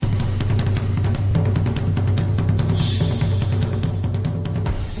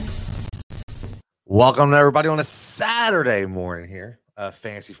Welcome to everybody on a Saturday morning here.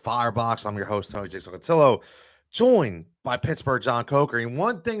 Fantasy Firebox. I'm your host, Tony Jigsaw Cotillo, joined by Pittsburgh John Coker. And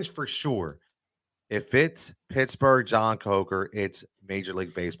one thing's for sure, if it's Pittsburgh John Coker, it's Major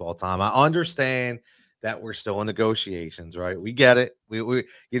League Baseball time. I understand that we're still in negotiations, right? We get it. We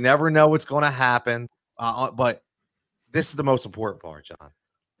you never know what's going to happen, but this is the most important part, John.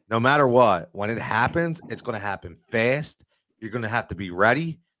 No matter what, when it happens, it's going to happen fast. You're going to have to be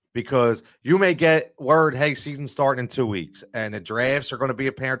ready because you may get word, hey, season starting in 2 weeks, and the drafts are going to be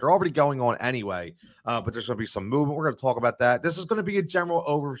apparent. They're already going on anyway, but there's going to be some movement. We're going to talk about that. This is going to be a general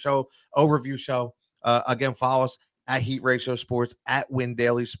overview show. Again, follow us at Heat Ratio Sports, at Win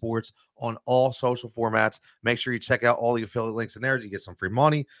Daily Sports on all social formats. Make sure you check out all the affiliate links in there to get some free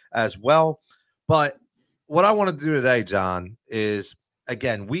money as well. But what I want to do today, John, is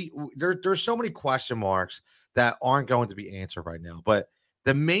again, there's so many question marks that aren't going to be answered right now. But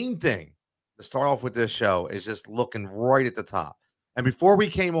the main thing to start off with this show is just looking right at the top. And before we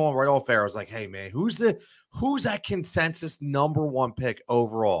came on right off air, I was like, hey man, who's that consensus number one pick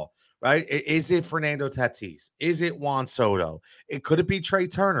overall? Right? Is it Fernando Tatis? Is it Juan Soto? Could it be Trey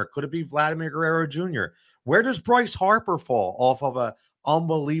Turner? Could it be Vladimir Guerrero Jr.? Where does Bryce Harper fall off of a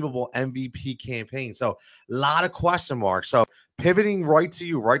unbelievable MVP campaign? So a lot of question marks. So pivoting right to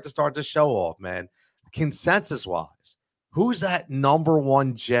you, right to start the show off, man. Consensus wise, who's that number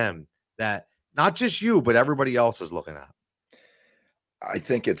one gem that not just you, but everybody else is looking at? I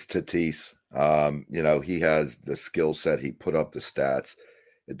think it's Tatis. He has the skill set. He put up the stats.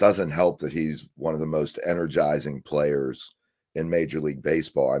 It doesn't help that he's one of the most energizing players in Major League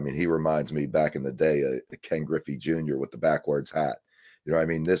Baseball. I mean, he reminds me back in the day of Ken Griffey Jr. with the backwards hat.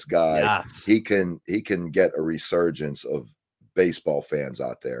 This guy, Yes. he can get a resurgence of baseball fans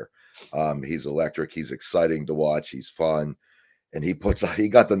out there. He's electric. He's exciting to watch. He's fun. And he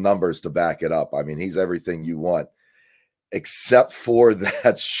got the numbers to back it up. I mean, he's everything you want, except for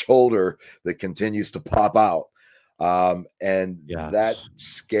that shoulder that continues to pop out. That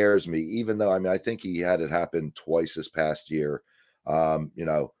scares me, even though, I think he had it happen twice this past year.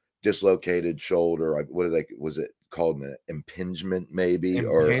 Dislocated shoulder. Was it called an impingement maybe?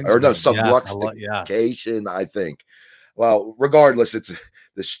 Or no, subluxation, I think. Well, regardless, it's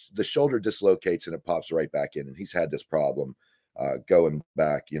the shoulder dislocates and it pops right back in. And he's had this problem going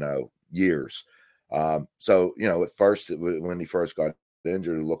back, years. At first, when he first got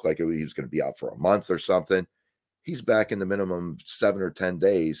injured, it looked like he was going to be out for a month or something. He's back in the minimum 7 or 10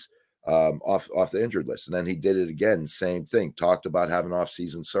 days off the injured list. And then he did it again, same thing, talked about having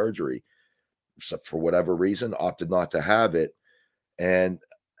off-season surgery. So for whatever reason, opted not to have it. And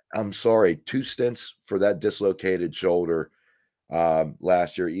I'm sorry, 2 stints for that dislocated shoulder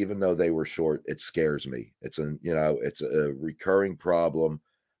last year, even though they were short, it scares me. It's a recurring problem.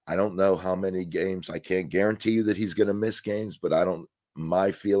 I don't know how many games. I can't guarantee you that he's going to miss games, but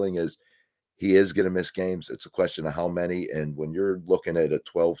my feeling is he is going to miss games. It's a question of how many. And when you're looking at a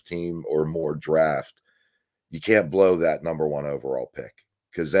 12-team or more draft, you can't blow that number one overall pick,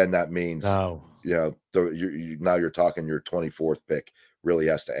 because then that means, now you're talking your 24th pick really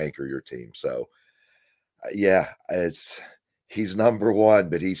has to anchor your team. So he's number one,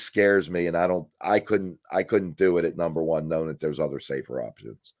 but he scares me. And I couldn't do it at number one, knowing that there's other safer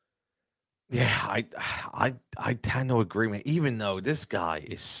options. Yeah, I tend to agree, man. Even though this guy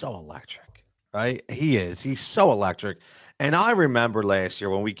is so electric, right? He's so electric. And I remember last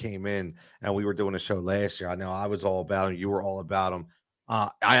year when we came in and we were doing a show last year. I know I was all about him. You were all about him. I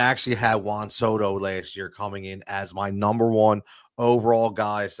actually had Juan Soto last year coming in as my number one overall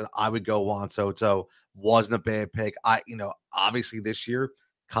guy. So I would go Juan Soto. Wasn't a bad pick. Obviously this year,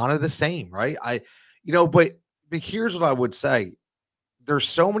 kind of the same, right? But here's what I would say. There's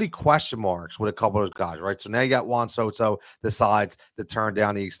so many question marks with a couple of those guys, right? So now you got Juan Soto decides to turn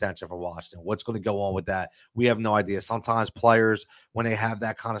down the extension for Washington. What's going to go on with that? We have no idea. Sometimes players, when they have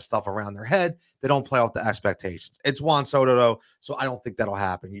that kind of stuff around their head, they don't play off the expectations. It's Juan Soto, though, so I don't think that'll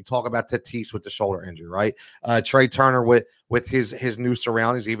happen. You talk about Tatis with the shoulder injury, right? Trey Turner with his new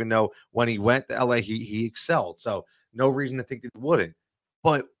surroundings, even though when he went to LA, he excelled. So no reason to think that he wouldn't.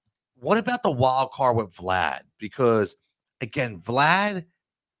 But what about the wild card with Vlad? Because again, Vlad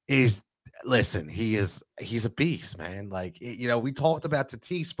is he's a beast, man. Like, we talked about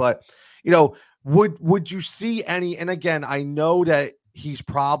Tatis, but would you see any? And again, I know that he's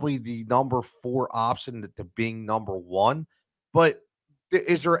probably the number 4 option to being number 1, but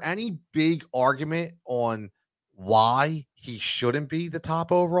is there any big argument on why he shouldn't be the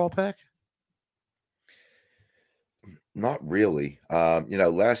top overall pick? Not really.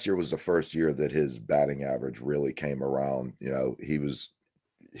 Last year was the first year that his batting average really came around. He was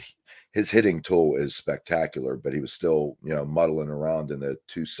his hitting tool is spectacular, but he was still, muddling around in the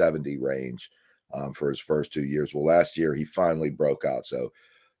 270 range for his first 2 years. Well, last year he finally broke out. So,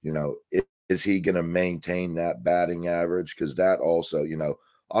 is he going to maintain that batting average? Because that also,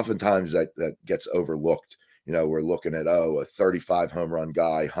 oftentimes that gets overlooked. We're looking at, a 35 home run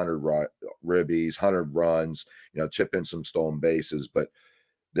guy, 100 ribbies, 100 runs, chip in some stolen bases. But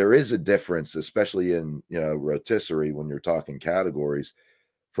there is a difference, especially in, rotisserie when you're talking categories,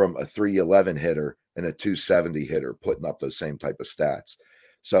 from a 311 hitter and a 270 hitter putting up those same type of stats.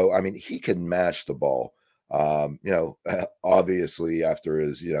 So, I mean, he can mash the ball. Obviously after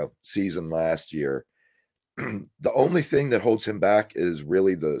his, season last year, the only thing that holds him back is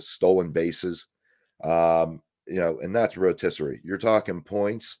really the stolen bases. And that's rotisserie. You're talking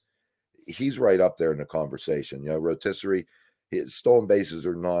points. He's right up there in the conversation. Rotisserie, his stolen bases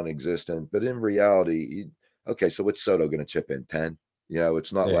are non-existent, but in reality, okay, so what's Soto going to chip in 10?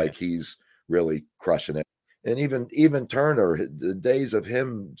 It's not like he's really crushing it. And even Turner, the days of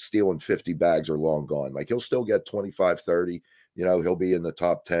him stealing 50 bags are long gone. Like he'll still get 25, 30. He'll be in the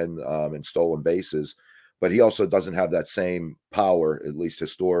top 10 in stolen bases, but he also doesn't have that same power, at least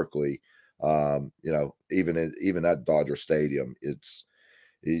historically. Even at Dodger Stadium,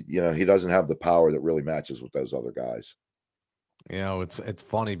 he doesn't have the power that really matches with those other guys. It's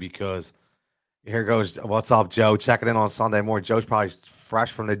funny because here goes, what's up, Joe? Checking in on Sunday morning. Joe's probably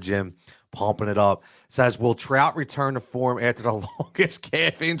fresh from the gym, pumping it up. Says, will Trout return to form after the longest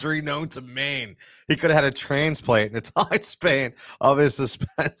calf injury known to man? He could have had a transplant in the time span of his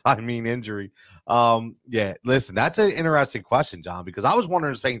injury. Yeah, listen, that's an interesting question, John, because I was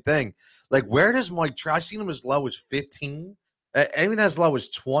wondering the same thing. Like, where does Mike Trout? I've seen him as low as 15, even as low as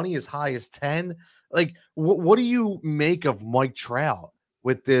 20, as high as 10. Like, what do you make of Mike Trout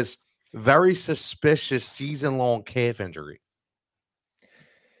with this very suspicious season-long calf injury?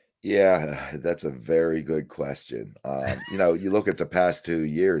 Yeah, that's a very good question. You look at the past 2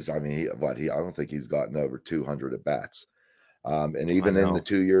 years. I mean, I don't think he's gotten over 200 at bats. And even in the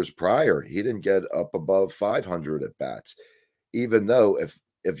 2 years prior, he didn't get up above 500 at bats. Even though if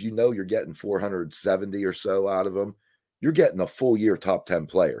you're getting 470 or so out of him, you're getting a full year top 10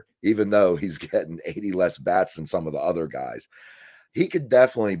 player, even though he's getting 80 less bats than some of the other guys. He could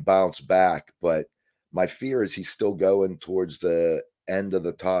definitely bounce back, but my fear is he's still going towards the end of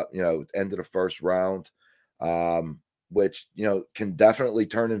the end of the first round, which, can definitely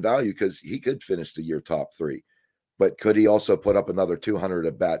turn in value because he could finish the year top 3. But could he also put up another 200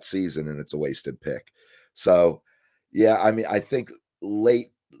 at bat season and it's a wasted pick? So, yeah, I mean, I think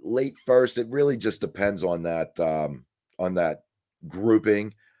late first, it really just depends on that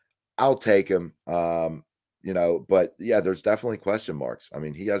grouping. I'll take him. But yeah, there's definitely question marks. I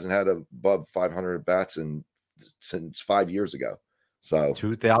mean, he hasn't had above 500 bats since 5 years ago. So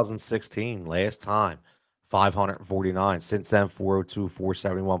 2016, last time, 549. Since then, 402,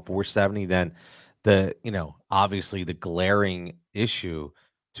 471, 470. Then obviously the glaring issue,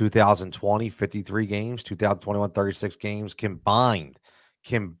 2020, 53 games, 2021, 36 games combined,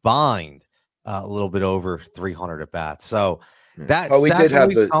 a little bit over 300 at bats. So that's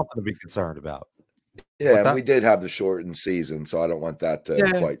definitely something to be concerned about. Yeah, and we did have the shortened season, so I don't want that to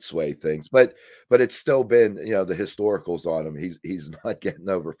quite sway things. But it's still been, the historicals on him. He's not getting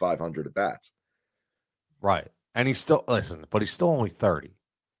over 500 at bats. Right. And he's still but he's still only 30.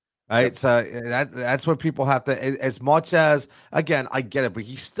 Right. Yep. So that's what people have to, as much as, again, I get it, but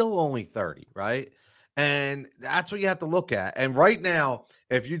he's still only 30, right? And that's what you have to look at. And right now,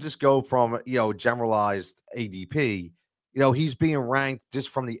 if you just go from, generalized ADP, he's being ranked just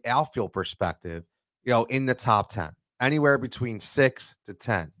from the outfield perspective, in the top 10, anywhere between 6 to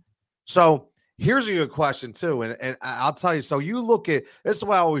 10. So here's a good question too. And I'll tell you, so you look at, this is the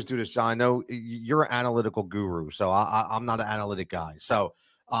way I always do this, John. I know you're an analytical guru, so I'm not an analytic guy. So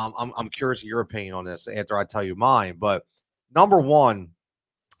I'm curious of your opinion on this after I tell you mine. But number one,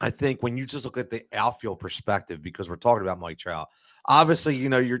 I think when you just look at the outfield perspective, because we're talking about Mike Trout, obviously, you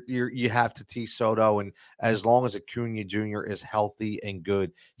have Tatis Soto, and as long as Acuna Jr. is healthy and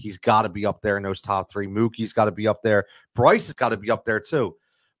good, he's got to be up there in those top 3. Mookie's got to be up there. Bryce has got to be up there too.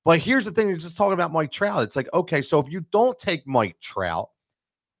 But here's the thing: you're just talking about Mike Trout. It's like, okay, so if you don't take Mike Trout,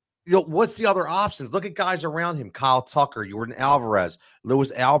 what's the other options? Look at guys around him: Kyle Tucker, Jordan Alvarez,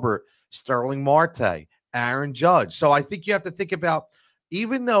 Luis Albert, Sterling Marte, Aaron Judge. So I think you have to think about,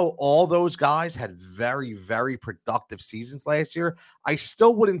 even though all those guys had very, very productive seasons last year, I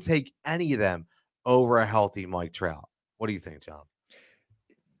still wouldn't take any of them over a healthy Mike Trout. What do you think, John?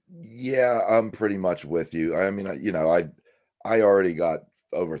 Yeah, I'm pretty much with you. I mean, I already got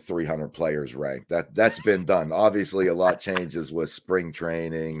over 300 players ranked. That's been done. Obviously, a lot changes with spring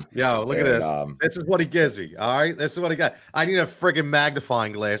training. Yo, look at this. This is what he gives me. All right, this is what he got. I need a friggin'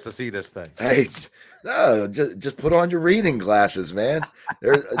 magnifying glass to see this thing. Hey, no, just put on your reading glasses, man.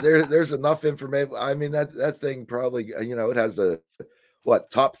 There's enough information. I mean, that thing probably, it has the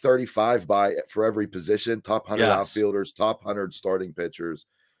top 35 for every position, top 100 outfielders, top 100 starting pitchers.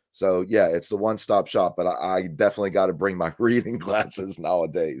 So yeah, it's the one-stop shop, but I definitely got to bring my reading glasses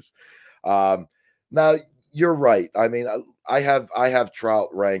nowadays. Now you're right. I mean, I have Trout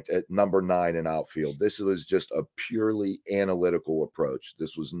ranked at number 9 in outfield. This was just a purely analytical approach.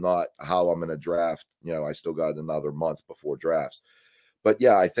 This was not how I'm going to draft. I still got another month before drafts, but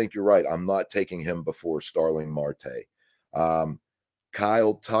yeah, I think you're right. I'm not taking him before Starling Marte.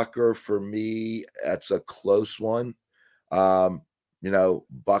 Kyle Tucker for me, that's a close one.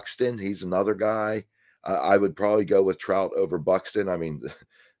 Buxton, he's another guy. I would probably go with Trout over Buxton. I mean,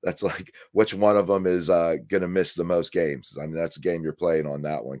 that's like which one of them is going to miss the most games. I mean, that's a game you're playing on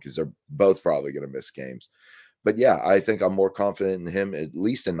that one because they're both probably going to miss games. But yeah, I think I'm more confident in him, at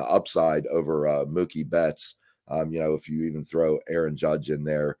least in the upside over Mookie Betts. If you even throw Aaron Judge in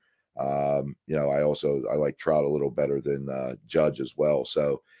there, I like Trout a little better than Judge as well.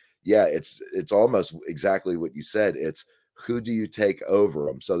 So yeah, it's almost exactly what you said. It's who do you take over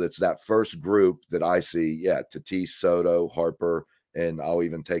them? So that's that first group that I see. Yeah, Tatis, Soto, Harper, and I'll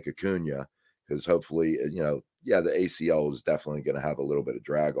even take Acuna because hopefully, the ACL is definitely going to have a little bit of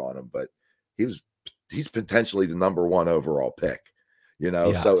drag on him, but he's potentially the number 1 overall pick.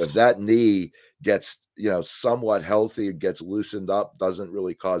 Yes. So if that knee gets somewhat healthy, gets loosened up, doesn't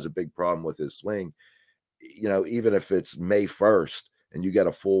really cause a big problem with his swing, even if it's May 1st and you get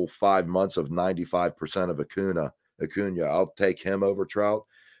a full 5 months of 95% of Acuna, I'll take him over Trout.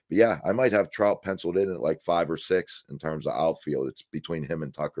 But yeah, I might have Trout penciled in at like 5 or 6 in terms of outfield. It's between him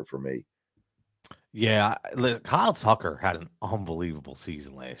and Tucker for me. Yeah, Kyle Tucker had an unbelievable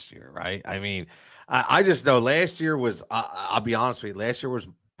season last year, right? I mean, I just know last year was, I'll be honest with you, last year was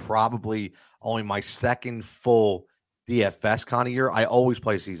probably only my second full DFS kind of year. I always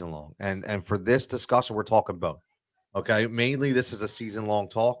play season long. And for this discussion, we're talking both. Okay. Mainly this is a season long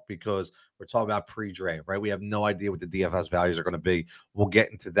talk because we're talking about pre-draft, right? We have no idea what the DFS values are going to be. We'll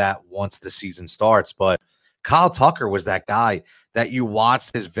get into that once the season starts. But Kyle Tucker was that guy that you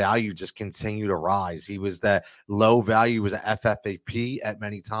watched his value just continue to rise. He was that low value, was an FFAP at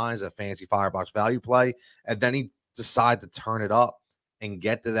many times, a fancy firebox value play. And then he decided to turn it up and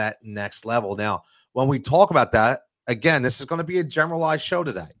get to that next level. Now, when we talk about that, again, this is going to be a generalized show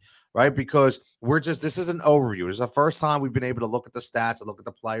today, right? Because this is an overview. This is the first time we've been able to look at the stats and look at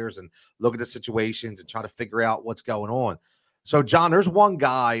the players and look at the situations and try to figure out what's going on. So, John, there's one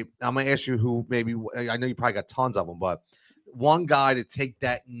guy, I'm going to ask you who maybe, I know you probably got tons of them, but one guy to take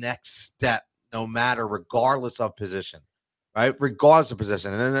that next step, no matter, regardless of position, right? Regardless of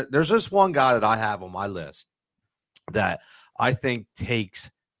position. And then there's just one guy that I have on my list that I think takes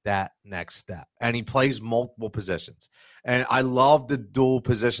that next step. And he plays multiple positions. And I love the dual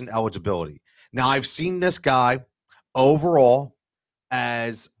position eligibility. Now, I've seen this guy overall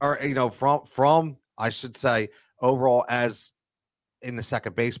from I should say, overall as in the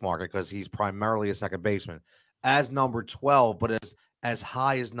second base market, because he's primarily a second baseman, as number 12, but as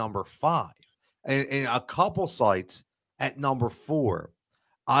high as number 5. And in a couple sites at number 4,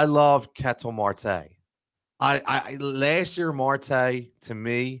 I love Ketel Marte. I last year, Marte, to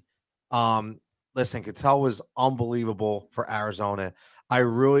me, listen, Ketel was unbelievable for Arizona.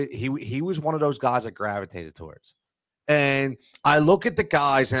 He was one of those guys I gravitated towards. And I look at the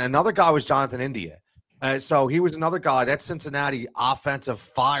guys, and another guy was Jonathan India. So he was another guy. That Cincinnati offensive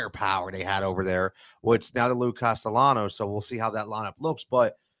firepower they had over there, which now to Lou Castellanos. So we'll see how that lineup looks.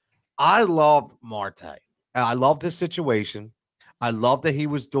 But I loved Marte. And I loved his situation. I loved that he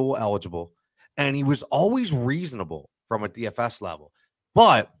was dual eligible. And he was always reasonable from a DFS level.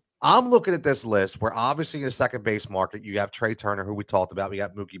 But I'm looking at this list where obviously in the second base market, you have Trey Turner, who we talked about. We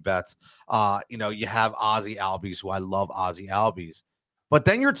got Mookie Betts. You have Ozzie Albies, who I love Ozzie Albies. But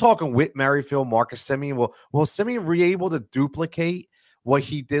then you're talking Whit Merrifield, Marcus Semien. Will Semien be able to duplicate what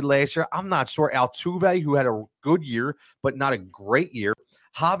he did last year? I'm not sure. Altuve, who had a good year, but not a great year.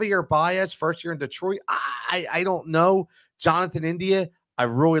 Javier Baez, first year in Detroit. I don't know. Jonathan India, I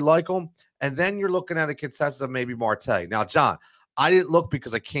really like him. And then you're looking at a consensus of maybe Marte. Now, John, I didn't look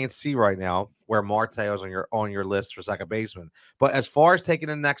because I can't see right now where Marte is on your list for second baseman. But as far as taking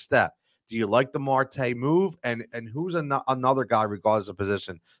the next step, do you like the Marte move? And who's another guy, regardless of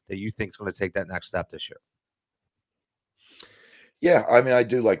position, that you think is going to take that next step this year? Yeah, I mean, I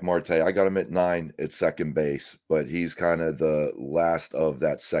do like Marte. I got him at 9 at second base, but he's kind of the last of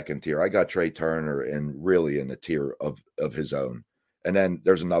that second tier. I got Trey Turner and really in a tier of his own. And then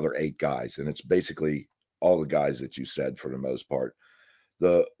there's another 8 guys, and it's basically all the guys that you said for the most part.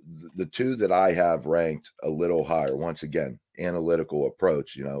 The two that I have ranked a little higher, once again, analytical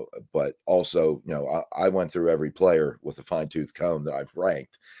approach, but also, I went through every player with a fine-tooth comb that I've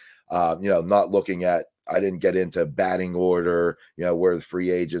ranked. Not looking at, I didn't get into batting order, where the free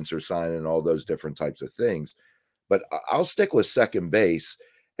agents are signing, all those different types of things. But I'll stick with second base.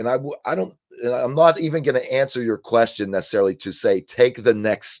 And I'm not even going to answer your question necessarily to say take the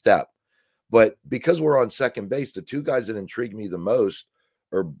next step. But because we're on second base, the two guys that intrigue me the most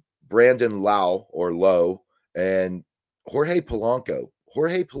are Brandon Lowe and Jorge Polanco.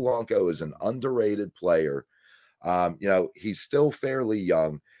 Jorge Polanco is an underrated player. He's still fairly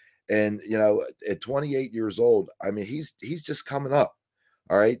young. And, at 28 years old, I mean, he's just coming up.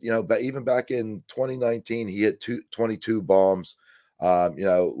 All right. But even back in 2019, he hit 22 bombs.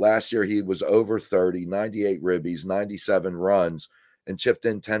 Last year he was over 30, 98 ribbies, 97 runs, and chipped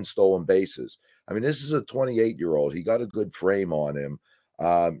in 10 stolen bases. I mean, this is a 28-year-old. He got a good frame on him.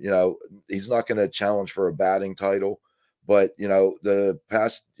 He's not going to challenge for a batting title, but the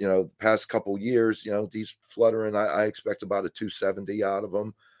past couple years, he's fluttering. I expect about a 270 out of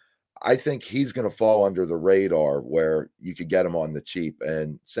him. I think he's going to fall under the radar where you could get him on the cheap.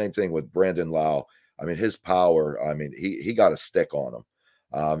 And same thing with Brandon Lowe. I mean, his power, I mean, he got a stick on him.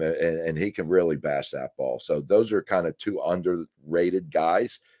 And he can really bash that ball. So those are kind of two underrated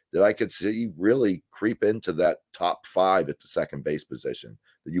guys that I could see really creep into that top 5 at the second base position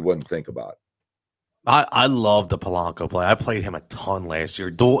that you wouldn't think about. I love the Polanco play. I played him a ton last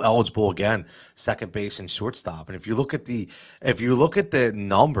year. Dual eligible again, second base and shortstop. And if you look at the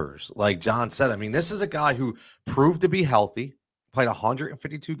numbers, like John said, I mean, this is a guy who proved to be healthy. Played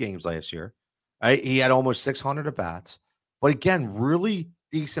 152 games last year. Right? He had almost 600 at bats. But again, really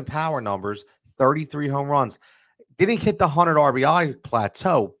decent power numbers. 33 home runs. Didn't hit the 100 RBI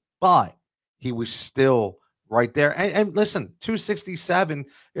plateau, but he was still right there. And listen, 267,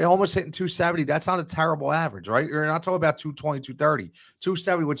 almost hitting 270. That's not a terrible average, right? You're not talking about 220, 230,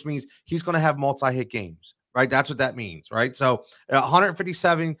 270, which means he's going to have multi-hit games, right? That's what that means, right? So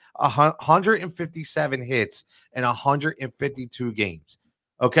 157 hits in 152 games.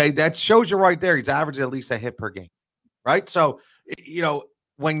 Okay, that shows you right there. He's averaging at least a hit per game, right? So,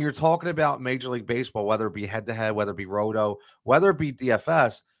 when you're talking about Major League Baseball, whether it be head-to-head, whether it be Roto, whether it be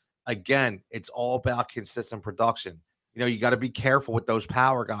DFS, again, it's all about consistent production. You got to be careful with those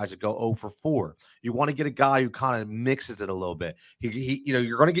power guys that go 0 for 4. You want to get a guy who kind of mixes it a little bit.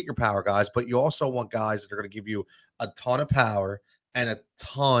 You're going to get your power guys, but you also want guys that are going to give you a ton of power and a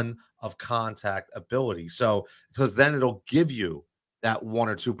ton of contact ability. So, because then it'll give you that 1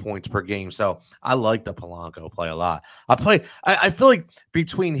 or 2 points per game. So I like the Polanco play a lot. I feel like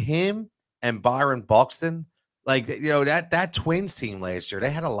between him and Byron Buxton, like, that Twins team last year, they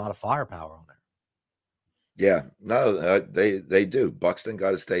had a lot of firepower on there. Yeah, no, they do. Buxton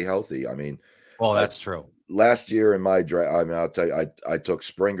got to stay healthy. I mean, well, that's true. Last year in my draft, I mean, I'll tell you, I took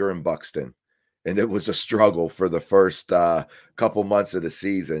Springer and Buxton, and it was a struggle for the first couple months of the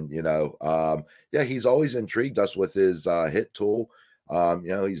season. He's always intrigued us with his hit tool.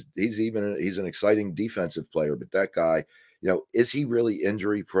 He's an exciting defensive player, but that guy, is he really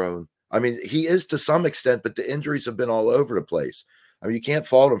injury prone? I mean, he is to some extent, but the injuries have been all over the place. I mean, you can't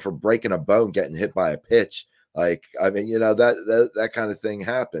fault him for breaking a bone, getting hit by a pitch. Like, I mean, that kind of thing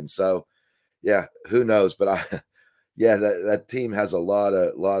happens. So, yeah, who knows? But that team has a lot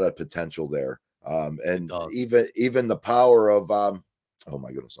of potential there. And even the power of, oh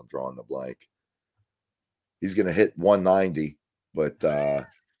my goodness, I'm drawing the blank. He's going to hit 190, but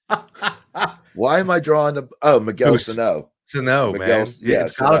why am I drawing Miguel Sano? Sano, man. Yeah,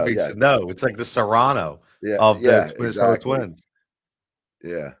 it's gotta be Sano. It's like the Serrano of the Minnesota Twins.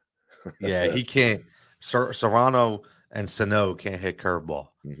 Yeah. Yeah, he can't. Serrano and Sano can't hit curveball.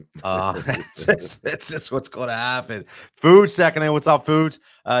 It's just what's going to happen. Foods checking in. What's up, Foods?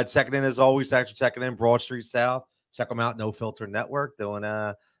 Checking in as always. Thanks for checking in. Broad Street South. Check them out. No Filter Network.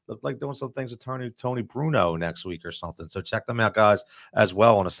 Look like doing some things with Tony Bruno next week or something. So check them out, guys, as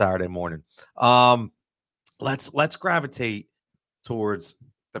well on a Saturday morning. Let's gravitate towards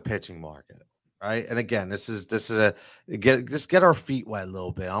the pitching market, right? And again, this is get our feet wet a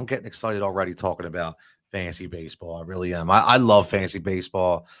little bit. I'm getting excited already talking about fantasy baseball. I really am. I love fantasy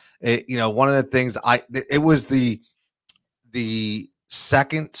baseball. One of the things it was the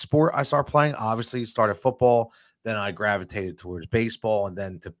second sport I started playing. Obviously, started football, then I gravitated towards baseball and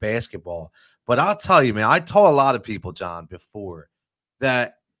then to basketball. But I'll tell you, man, I told a lot of people, John, before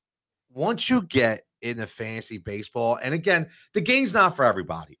that once you get into fantasy baseball, and again, the game's not for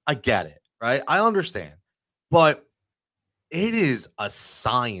everybody. I get it, right? I understand. But it is a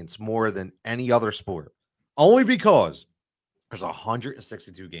science more than any other sport, only because there's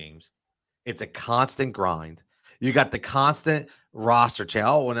 162 games. It's a constant grind. You got the constant roster change.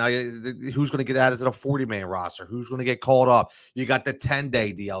 Oh, who's going to get added to the 40-man roster? Who's going to get called up? You got the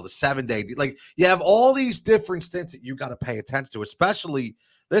 10-day deal, the 7-day deal. Like, you have all these different stints that you got to pay attention to, especially,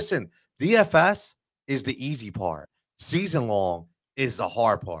 listen, DFS is the easy part. Season long is the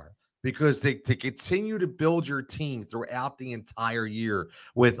hard part because to continue to build your team throughout the entire year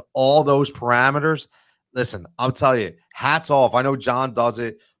with all those parameters, listen, I'll tell you, hats off. I know John does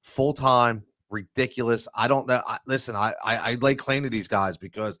it full-time, ridiculous. I don't know. Listen, I lay claim to these guys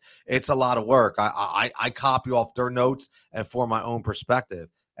because it's a lot of work. I copy off their notes and form my own perspective.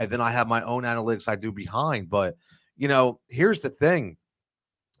 And then I have my own analytics I do behind. But, here's the thing.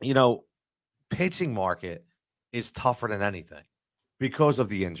 Pitching market is tougher than anything because of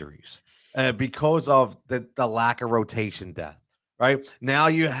the injuries, because of the lack of rotation depth. Right now,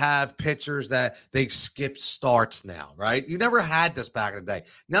 you have pitchers that they skip starts now. Right, you never had this back in the day.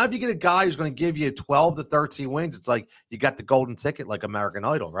 Now, if you get a guy who's going to give you 12 to 13 wins, it's like you got the golden ticket, like American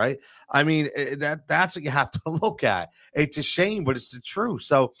Idol. Right? I mean, that's what you have to look at. It's a shame, but it's the truth.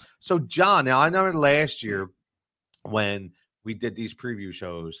 So John, now I know last year when we did these preview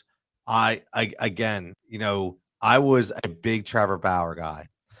shows, I was a big Trevor Bauer guy.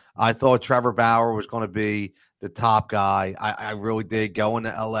 I thought Trevor Bauer was going to be the top guy. I really did. Going to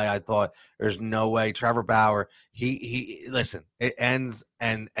LA, I thought there's no way Trevor Bauer. He listen. It ends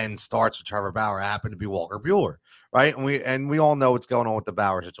and starts with Trevor Bauer. It happened to be Walker Buehler, right? And we all know what's going on with the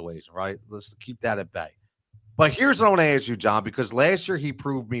Bauer situation, right? Let's keep that at bay. But here's what I want to ask you, John, because last year he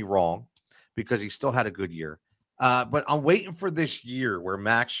proved me wrong because he still had a good year. But I'm waiting for this year where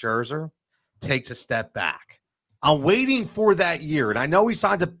Max Scherzer takes a step back. I'm waiting for that year. And I know he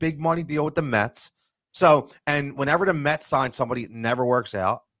signed a big money deal with the Mets. So, and whenever the Mets sign somebody, it never works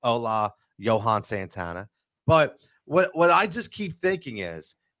out. Hola, Johan Santana. But what I just keep thinking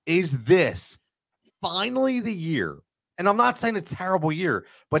is this finally the year? And I'm not saying a terrible year,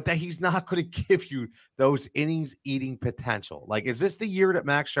 but that he's not going to give you those innings eating potential. Like, is this the year that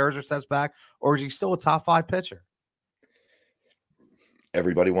Max Scherzer steps back, or is he still a top 5 pitcher?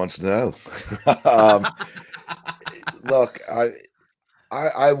 Everybody wants to know. Look,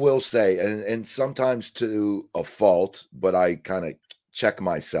 I will say, and sometimes to a fault, but I kind of check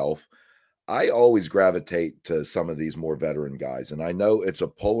myself. I always gravitate to some of these more veteran guys, and I know it's a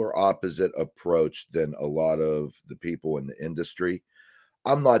polar opposite approach than a lot of the people in the industry.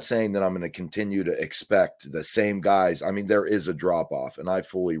 I'm not saying that I'm going to continue to expect the same guys. I mean, there is a drop off, and I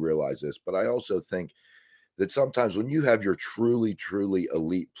fully realize this, but I also think that sometimes when you have your truly, truly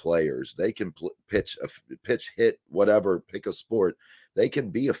elite players, they can pitch, hit, whatever, pick a sport. They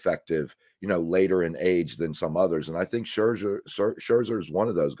can be effective, later in age than some others. And I think Scherzer is one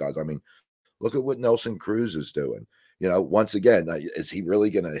of those guys. I mean, look at what Nelson Cruz is doing. Once again, is he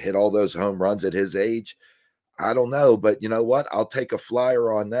really going to hit all those home runs at his age? I don't know. But you know what? I'll take a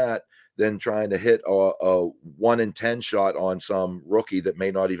flyer on that than trying to hit a 1 in 10 shot on some rookie that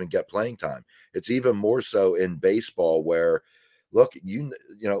may not even get playing time. It's even more so in baseball where, look,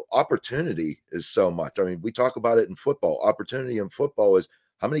 opportunity is so much. I mean, we talk about it in football. Opportunity in football is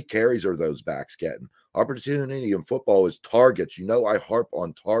how many carries are those backs getting? Opportunity in football is targets. I harp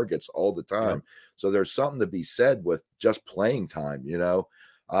on targets all the time. Yeah. So there's something to be said with just playing time,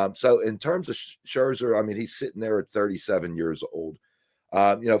 So in terms of Scherzer, I mean, he's sitting there at 37 years old.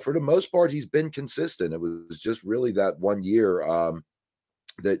 For the most part, he's been consistent. It was just really that 1 year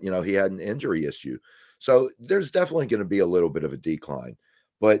that, he had an injury issue. So there's definitely going to be a little bit of a decline.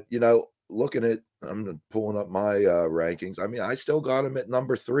 But, looking at, I'm pulling up my rankings. I mean, I still got him at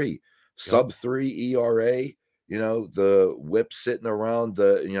number 3, sub 3 ERA, the whip sitting around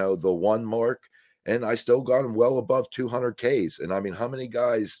the 1 mark. And I still got him well above 200 Ks. And I mean, how many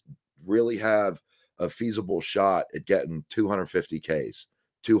guys really have a feasible shot at getting 250 Ks,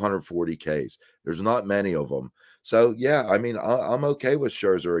 240 Ks? There's not many of them. So, yeah, I mean, I'm okay with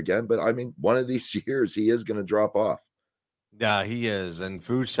Scherzer again, but I mean, one of these years he is going to drop off. Yeah, he is. And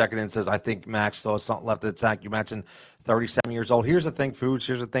Foods checking in says, I think Max still has something left in the tank. You mentioned 37 years old. Here's the thing, Foods.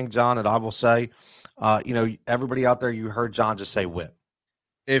 Here's the thing, John, and I will say, everybody out there, you heard John just say whip.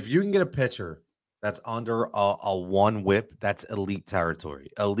 If you can get a pitcher that's under a 1 whip, that's elite territory.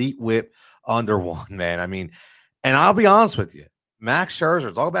 Elite whip under 1, man. I mean, and I'll be honest with you, Max Scherzer,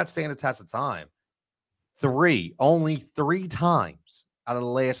 it's all about staying the test of time. Only three times out of the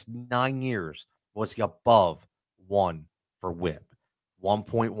last 9 years was he above 1 for WHIP.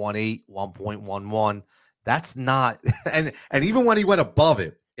 1.18, 1.11. That's not and even when he went above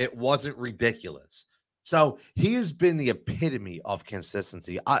it, it wasn't ridiculous. So he has been the epitome of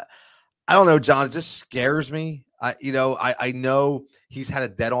consistency. I don't know, John. It just scares me. I know he's had a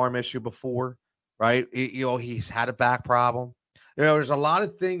dead arm issue before, right? He's had a back problem. There's a lot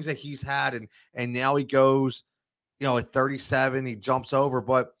of things that he's had, and now he goes, at 37, he jumps over.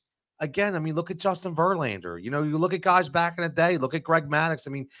 But again, I mean, look at Justin Verlander. You look at guys back in the day. Look at Greg Maddux.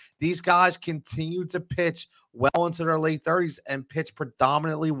 I mean, these guys continue to pitch well into their late 30s and pitch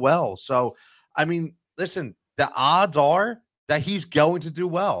predominantly well. So, I mean, listen, the odds are that he's going to do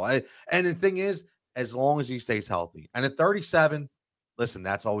well. And the thing is, as long as he stays healthy. And at 37, listen,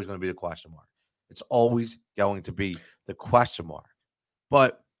 that's always going to be the question mark. It's always going to be the question mark.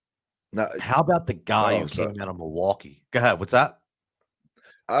 But now, how about the guy who came out of Milwaukee? Go ahead. What's that?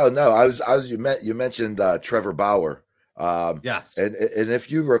 Oh no, you mentioned Trevor Bauer. Yes. And if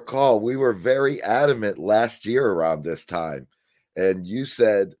you recall, we were very adamant last year around this time. And you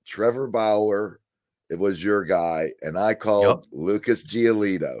said Trevor Bauer, it was your guy, and I called Lucas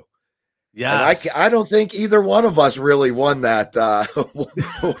Giolito. Yeah, I don't think either one of us really won that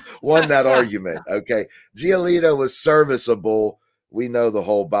argument. Okay, Giolito was serviceable. We know the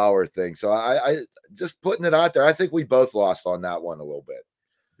whole Bauer thing, so I just putting it out there. I think we both lost on that one a little bit.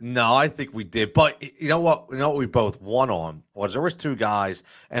 No, I think we did, but you know what? We both won on was there was two guys,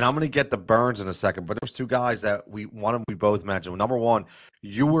 and I'm going to get the Burns in a second, but there was two guys that we both mentioned. Number one,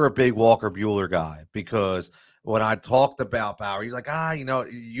 you were a big Walker Buehler guy because when I talked about Bauer, you're like,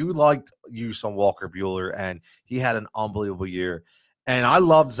 you liked some Walker Buehler, and he had an unbelievable year. And I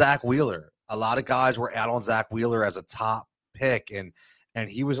loved Zach Wheeler. A lot of guys were out on Zach Wheeler as a top pick, and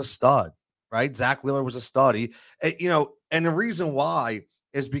he was a stud, right? Zach Wheeler was a stud. And the reason why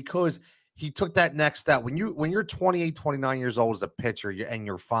is because he took that next step. When you're 28, 29 years old as a pitcher, and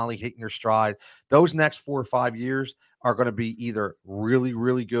you're finally hitting your stride, those next 4 or 5 years are going to be either really,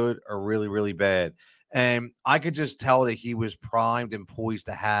 really good or really, really bad. And I could just tell that he was primed and poised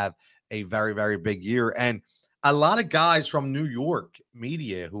to have a very, very big year. And a lot of guys from New York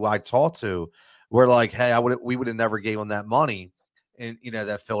media who I talked to were like, hey, we would have never gave him that money. And,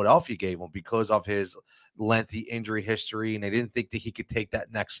 that Philadelphia gave him because of his lengthy injury history. And they didn't think that he could take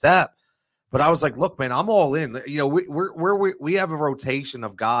that next step. But I was like, look, man, I'm all in. We have a rotation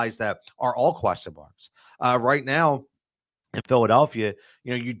of guys that are all question marks. Right now, in Philadelphia,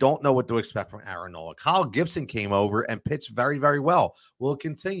 you don't know what to expect from Aaron Nola. Kyle Gibson came over and pitched very, very well. Will it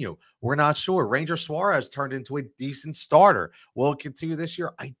continue? We're not sure. Ranger Suarez turned into a decent starter. Will it continue this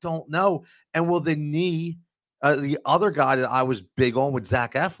year? I don't know. And will the knee, the other guy that I was big on with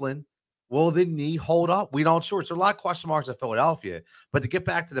Zach Eflin, will the knee hold up? We don't sure. So a lot of question marks at Philadelphia. But to get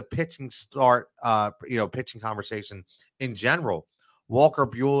back to the pitching pitching conversation in general, Walker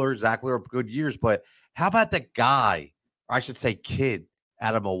Buehler, Zach Wheeler, good years. But how about the guy, or I should say kid,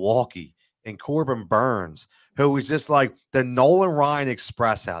 out of Milwaukee, and Corbin Burns, who was just like the Nolan Ryan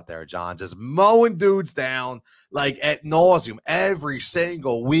Express out there, John, just mowing dudes down like ad nauseum every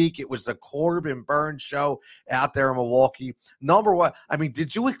single week. It was the Corbin Burns show out there in Milwaukee. Number one, I mean,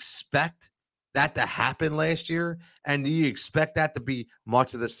 did you expect that to happen last year? And do you expect that to be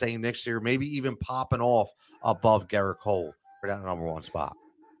much of the same next year, maybe even popping off above Gerrit Cole for that number one spot?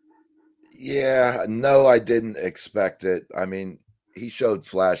 Yeah, no, I didn't expect it. I mean, he showed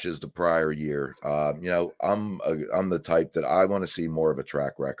flashes the prior year. I'm the type that I want to see more of a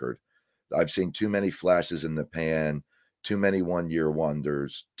track record. I've seen too many flashes in the pan, too many 1-year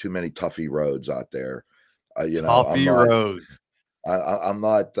wonders, too many toughy roads out there. Roads. I'm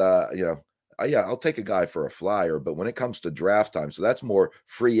not. I'll take a guy for a flyer, but when it comes to draft time, so that's more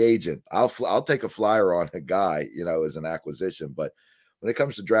free agent. I'll take a flyer on a guy, as an acquisition, but when it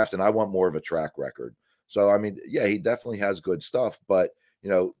comes to drafting, I want more of a track record. So, I mean, yeah, he definitely has good stuff, but,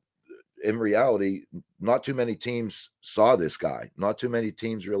 in reality, not too many teams saw this guy. Not too many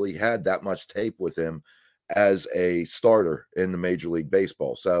teams really had that much tape with him as a starter in the Major League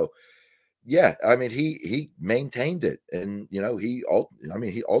Baseball. So, yeah, I mean, he maintained it, and, he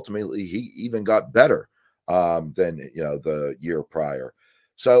ultimately even got better than, the year prior.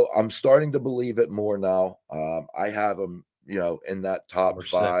 So I'm starting to believe it more now. I have him, in that top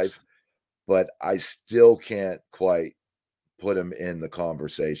 5, but I still can't quite put him in the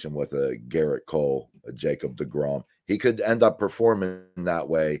conversation with a Gerrit Cole, a Jacob deGrom. He could end up performing that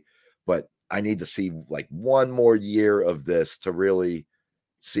way, but I need to see like one more year of this to really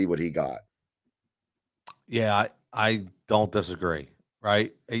see what he got. Yeah, I don't disagree.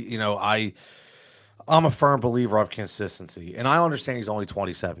 Right. I'm a firm believer of consistency, and I understand he's only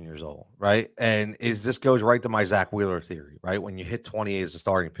 27 years old, right? And this goes right to my Zach Wheeler theory, right? When you hit 28 as a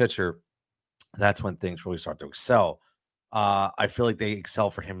starting pitcher, that's when things really start to excel. I feel like they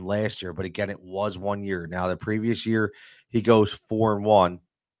excel for him last year, but again, it was 1 year. Now, the previous year, he goes 4-1,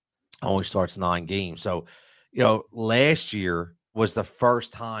 only starts 9 games. So, last year was the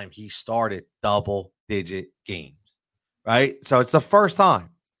first time he started double-digit games, right? So it's the first time.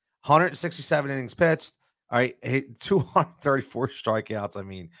 167 innings pitched. All right, 234 strikeouts. I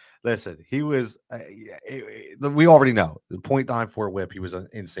mean, listen, he was. We already know the .94 WHIP. He was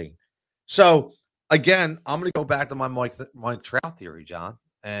insane. So again, I'm going to go back to my Mike Trout theory, John.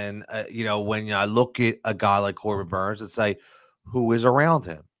 And when I look at a guy like Corbin Burnes and say, who is around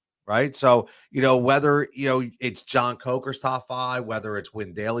him, right? So whether it's John Coker's top 5, whether it's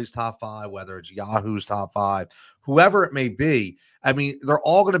Win Daly's top 5, whether it's Yahoo's top 5, whoever it may be. I mean, they're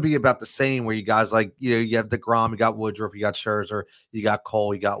all going to be about the same. Where you guys like, you have DeGrom, you got Woodruff, you got Scherzer, you got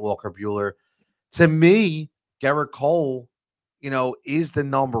Cole, you got Walker Buehler. To me, Gerrit Cole, is the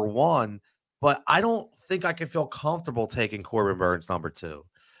number 1, but I don't think I can feel comfortable taking Corbin Burnes number 2.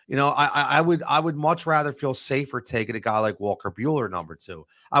 I would much rather feel safer taking a guy like Walker Buehler number 2.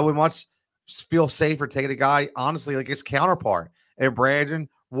 I would much feel safer taking a guy, honestly, like his counterpart and Brandon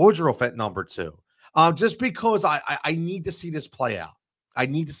Woodruff at number 2. Just because I need to see this play out. I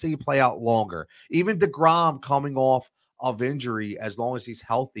need to see it play out longer. Even DeGrom coming off of injury, as long as he's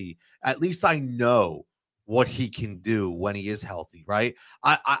healthy, at least I know what he can do when he is healthy, right?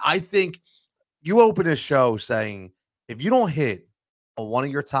 I think you open a show saying, if you don't hit on one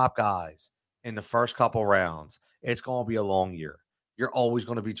of your top guys in the first couple rounds, it's going to be a long year. You're always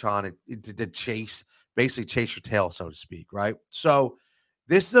going to be trying to chase your tail, so to speak, right? So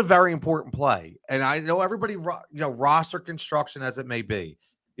this is a very important play. And I know everybody, roster construction as it may be,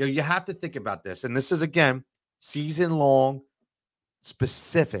 you have to think about this. And this is, again, season long,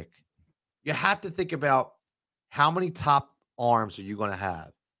 specific. You have to think about how many top arms are you going to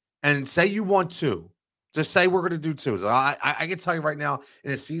have? And say you want 2. Just say we're going to do 2. So I can tell you right now,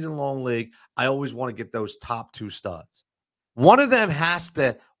 in a season-long league, I always want to get those top 2 studs. One of them has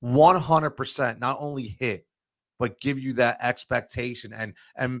to 100% not only hit, but give you that expectation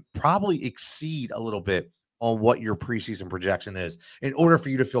and probably exceed a little bit on what your preseason projection is in order for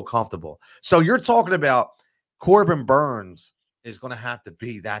you to feel comfortable. So you're talking about Corbin Burnes is going to have to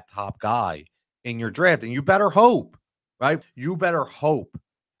be that top guy in your draft. And you better hope, right? You better hope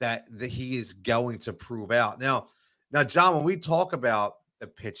that he is going to prove out. Now, John, when we talk about the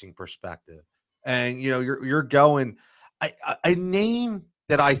pitching perspective, and you're going a name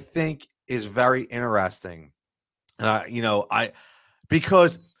that I think is very interesting.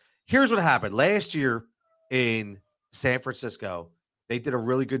 Because here's what happened last year in San Francisco. They did a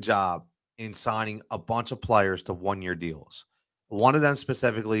really good job in signing a bunch of players to 1-year deals. One of them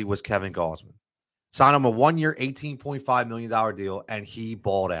specifically was Kevin Gausman. Signed him a 1-year, $18.5 million deal, and he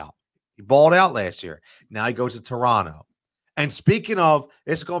balled out. He balled out last year. Now he goes to Toronto. And speaking of,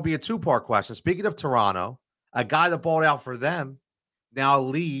 it's going to be a 2-part question. Speaking of Toronto, a guy that balled out for them now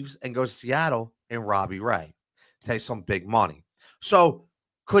leaves and goes to Seattle, and Robbie Ray takes some big money. So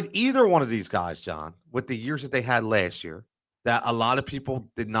could either one of these guys, John, with the years that they had last year, that a lot of people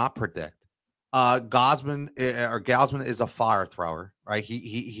did not predict, Gausman is a fire thrower, right?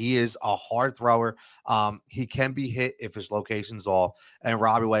 He is a hard thrower. He can be hit if his location's off. And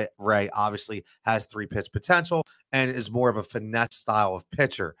Robbie Ray obviously has 3-pitch potential and is more of a finesse style of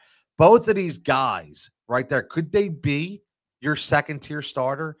pitcher. Both of these guys right there, could they be your second-tier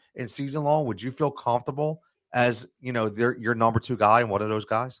starter in season long? Would you feel comfortable as they're your number 2 guy and one of those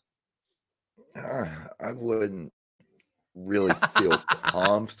guys? I wouldn't really feel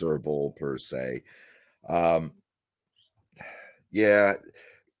comfortable per se. Yeah,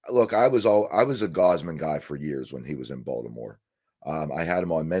 look, I was a Gausman guy for years when he was in Baltimore. I had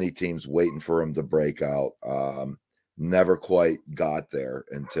him on many teams waiting for him to break out. Never quite got there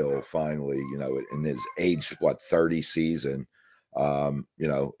until finally, in his age 30 season, and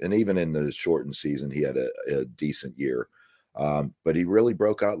even in the shortened season, he had a decent year. But he really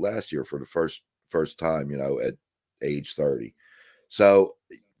broke out last year for the first time, at age 30. So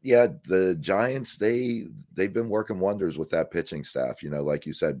yeah, the Giants, they've been working wonders with that pitching staff, like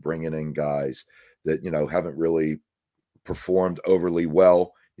you said, bringing in guys that, haven't really performed overly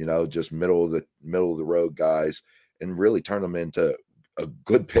well, just middle of the road guys, and really turn them into a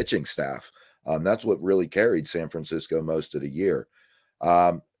good pitching staff. That's what really carried San Francisco most of the year.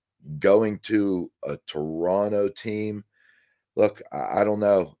 Going to a Toronto team, look, I don't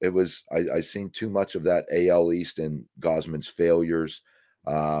know. It was I seen too much of that AL East and Gausman's failures.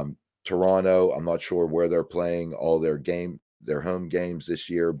 Toronto, I'm not sure where they're playing all their home games this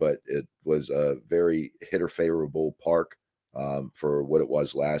year, but it was a very hitter favorable park for what it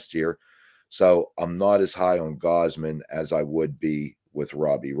was last year. So I'm not as high on Gausman as I would be with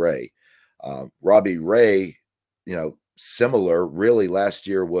Robbie Ray. Robbie Ray, similar, really last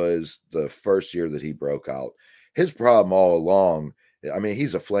year was the first year that he broke out. His problem all along, I mean,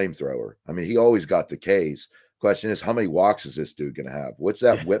 he's a flamethrower. I mean, he always got the Ks. Question is, how many walks is this dude going to have? What's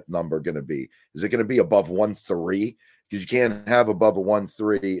that whip number going to be? Is it going to be above 1.3? Because you can't have above a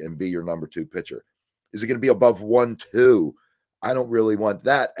 1.3 and be your number 2 pitcher. Is it going to be above 1.2? I don't really want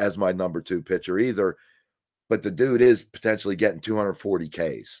that as my number 2 pitcher either. But the dude is potentially getting 240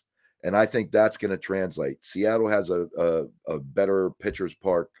 Ks. And I think that's going to translate. Seattle has a better pitcher's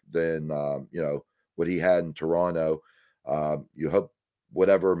park than, what he had in Toronto. You hope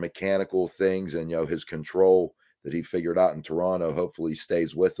whatever mechanical things and, his control that he figured out in Toronto hopefully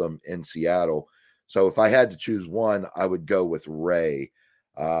stays with him in Seattle. So if I had to choose one, I would go with Ray.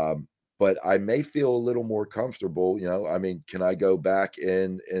 But I may feel a little more comfortable. I mean, can I go back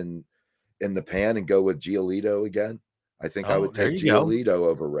in the pan and go with Giolito again? I think I would take Giolito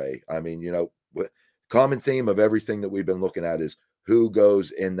over Ray. I mean, common theme of everything that we've been looking at is who goes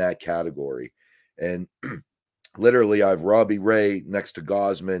in that category. And literally, I have Robbie Ray next to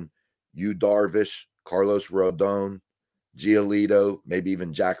Gausman, Yu Darvish, Carlos Rodon, Giolito, maybe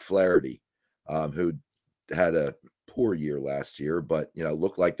even Jack Flaherty, who had a poor year last year, but,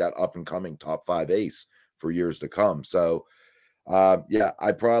 looked like that up-and-coming top 5 ace for years to come. So,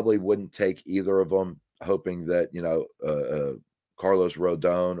 I probably wouldn't take either of them, hoping that, Carlos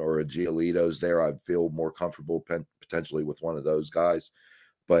Rodon or a Giolito's there. I'd feel more comfortable potentially with one of those guys.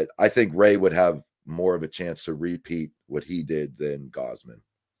 But I think Ray would have more of a chance to repeat what he did than Gausman.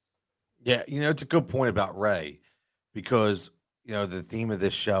 Yeah, it's a good point about Ray because, the theme of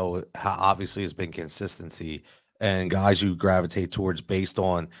this show obviously has been consistency and guys you gravitate towards based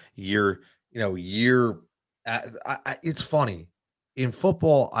on year. It's funny. In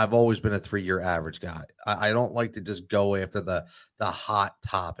football, I've always been a 3-year average guy. I don't like to just go after the hot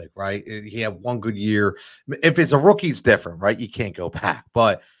topic, right? He had one good year. If it's a rookie, it's different, right? You can't go back.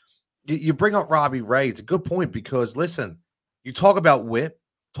 But you bring up Robbie Ray. It's a good point because, listen, you talk about whip,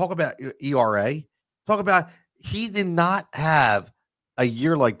 talk about ERA, talk about he did not have a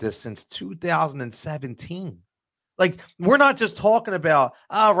year like this since 2017. Like, we're not just talking about,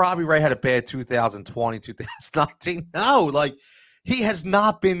 Robbie Ray had a bad 2020, 2019. No, like, he has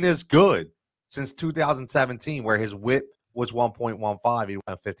not been this good since 2017, where his whip was 1.15. He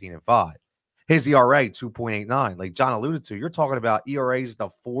went 15-5. His ERA 2.89. Like John alluded to, you're talking about ERAs, the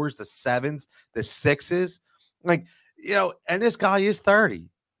 4s, the 7s, the 6s. Like, and this guy is 30.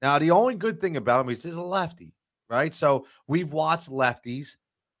 Now, the only good thing about him is he's a lefty, right? So we've watched lefties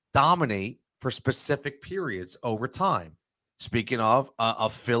dominate for specific periods over time. Speaking of a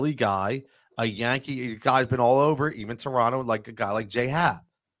Philly guy, a Yankee guy's been all over, even Toronto, like a guy like Jay Happ.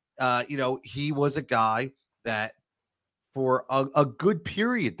 He was a guy that for a good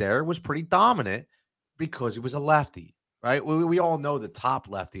period there was pretty dominant because he was a lefty, right? We all know the top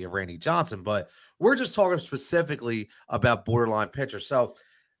lefty of Randy Johnson, but we're just talking specifically about borderline pitchers. So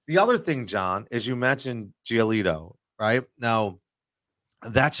the other thing, John, is you mentioned Giolito, right? Now,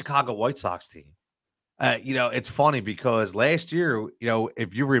 that Chicago White Sox team, it's funny because last year,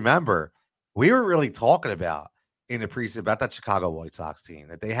 if you remember, we were really talking about in the preseason about that Chicago White Sox team,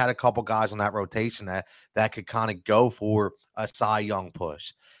 that they had a couple guys on that rotation that could kind of go for a Cy Young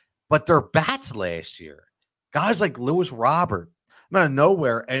push. But their bats last year, guys like Luis Robert, out of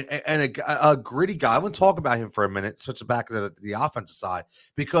nowhere, and a gritty guy. I want to talk about him for a minute, switch it back to the offensive side,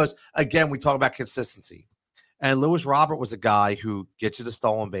 because, again, we talk about consistency. And Luis Robert was a guy who gets you the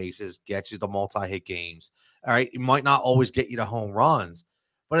stolen bases, gets you the multi-hit games. All right. He might not always get you the home runs,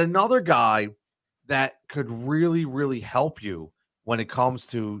 but another guy that could really, really help you when it comes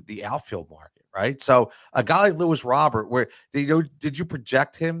to the outfield market, right? So a guy like Luis Robert, where did you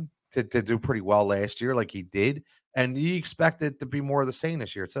project him to do pretty well last year like he did? And do you expect it to be more of the same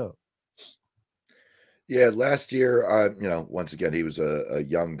this year too? Yeah, last year, once again, he was a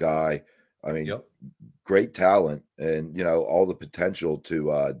young guy. I mean, great talent and, all the potential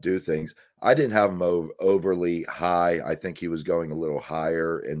to do things. I didn't have him overly high. I think he was going a little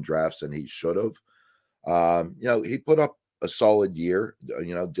higher in drafts than he should have. He put up a solid year,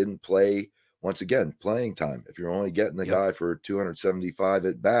 didn't play, once again, playing time. If you're only getting the guy for 275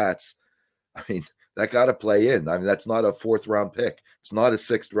 at bats, I mean, that got to play in. I mean, that's not a 4th round pick. It's not a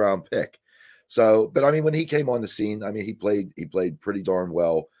 6th round pick. So, but I mean, when he came on the scene, I mean, he played pretty darn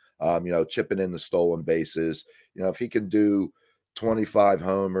well. Chipping in the stolen bases. If he can do 25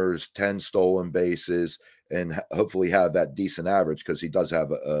 homers, 10 stolen bases, and hopefully have that decent average because he does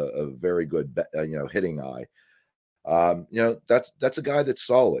have a very good, hitting eye. That's a guy that's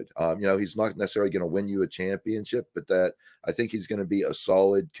solid. He's not necessarily going to win you a championship, but that I think he's going to be a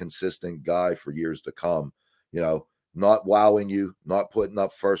solid, consistent guy for years to come. Not wowing you, not putting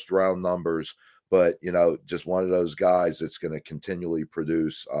up first round numbers, but just one of those guys that's going to continually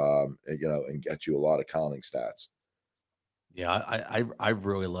produce, and get you a lot of counting stats. Yeah, I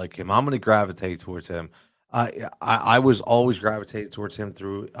really like him. I'm going to gravitate towards him. I was always gravitated towards him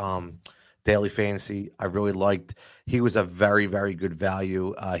through daily fantasy. I really liked. He was a very, very good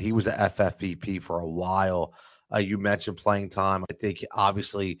value. He was a FFVP for a while. You mentioned playing time. I think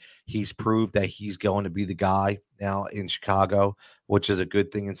obviously he's proved that he's going to be the guy now in Chicago, which is a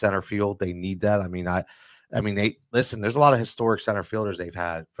good thing in center field. They need that. I mean, they listen. There's a lot of historic center fielders they've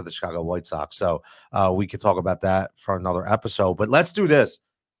had for the Chicago White Sox, so we could talk about that for another episode. But let's do this.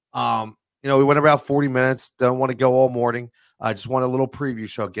 We went about 40 minutes. Don't want to go all morning. I just want a little preview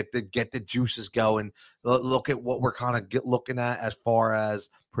show. Get the juices going. Look at what we're kind of looking at as far as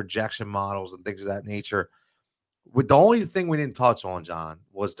projection models and things of that nature. With the only thing we didn't touch on, John,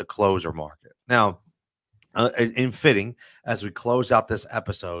 was the closer market. Now, in fitting, as we close out this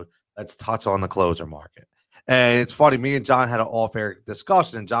episode, let's touch on the closer market. And it's funny, me and John had an off-air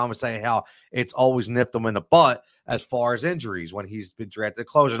discussion, and John was saying how it's always nipped him in the butt as far as injuries when he's been drafted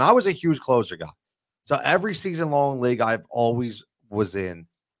closer. And I was a huge closer guy. So every season-long league I've always was in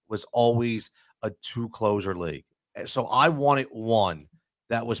was always a two-closer league. So I wanted one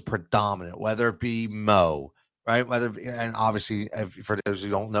that was predominant, whether it be Mo, right? And obviously, for those who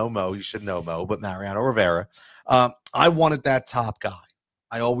don't know Mo, you should know Mo, but Mariano Rivera. I wanted that top guy.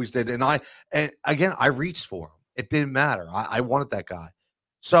 I always did. And again, I reached for him. It didn't matter. I wanted that guy.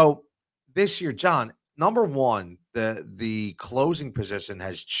 So this year, John, number one, the closing position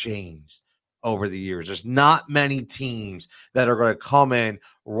has changed over the years. There's not many teams that are going to come in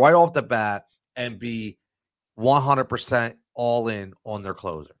right off the bat and be 100% all in on their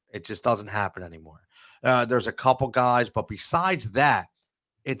closer. It just doesn't happen anymore. There's a couple guys, but besides that,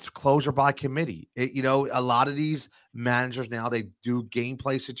 it's closer by committee. A lot of these managers now, they do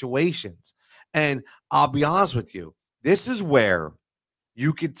gameplay situations. And I'll be honest with you, this is where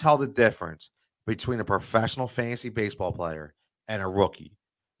you can tell the difference between a professional fantasy baseball player and a rookie.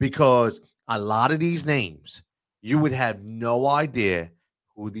 Because a lot of these names, you would have no idea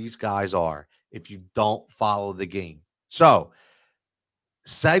who these guys are if you don't follow the game. So,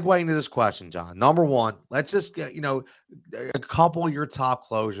 segue into this question, John. Number one, let's just get, a couple of your top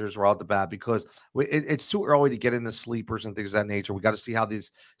closers right off the bat because it's too early to get into sleepers and things of that nature. We got to see how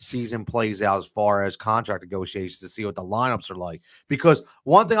this season plays out as far as contract negotiations to see what the lineups are like. Because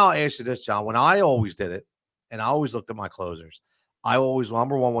one thing I'll ask you this, John, when I always did it, and I always looked at my closers, I always,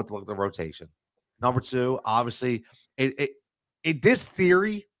 number one, went to look at the rotation. Number two, obviously, this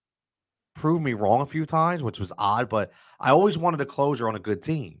theory proved me wrong a few times, which was odd, but I always wanted a closer on a good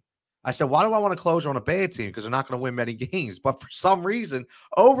team. I said, why do I want a closer on a bad team? Because they're not going to win many games. But for some reason,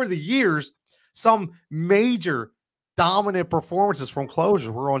 over the years, some major dominant performances from closers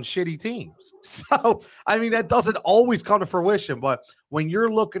were on shitty teams. So, that doesn't always come to fruition. But when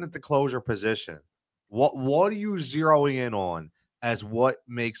you're looking at the closer position, what are you zeroing in on as what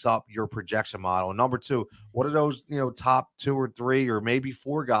makes up your projection model? Number two, what are those, top 2 or 3 or maybe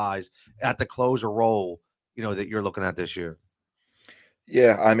 4 guys at the closer role, that you're looking at this year?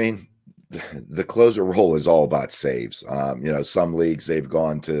 Yeah, the closer role is all about saves. Some leagues they've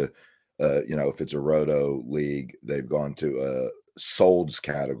gone to, if it's a roto league, they've gone to a solds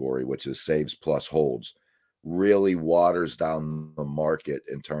category, which is saves plus holds. Really waters down the market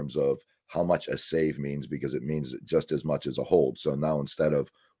in terms of how much a save means because it means just as much as a hold. So now instead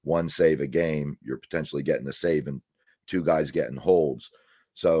of 1 save a game, you're potentially getting a save and 2 guys getting holds.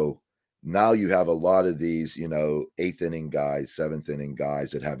 So now you have a lot of these, 8th inning guys, 7th inning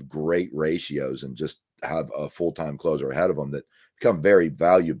guys that have great ratios and just have a full-time closer ahead of them that become very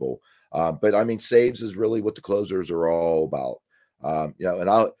valuable. But saves is really what the closers are all about.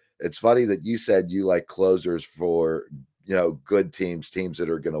 It's funny that you said you like closers for, good teams that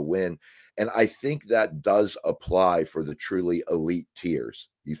are going to win. And I think that does apply for the truly elite tiers.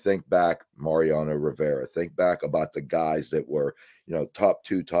 You think back, Mariano Rivera, think back about the guys that were, top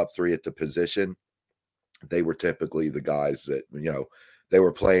 2, top 3 at the position. They were typically the guys that, they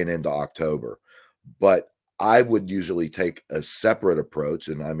were playing into October. But I would usually take a separate approach.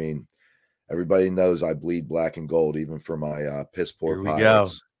 And everybody knows I bleed black and gold, even for my piss poor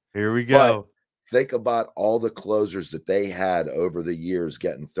Pirates. Here we go. But think about all the closers that they had over the years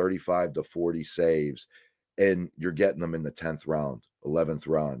getting 35 to 40 saves and you're getting them in the 10th round, 11th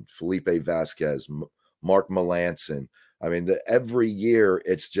round. Felipe Vasquez, Mark Melancon. I mean, every year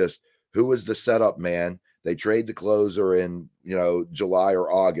it's just who is the setup man. They trade the closer in, July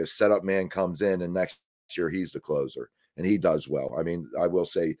or August. Setup man comes in, and next year he's the closer, and he does well. I mean, I will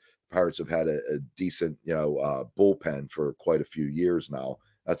say Pirates have had a decent, bullpen for quite a few years now.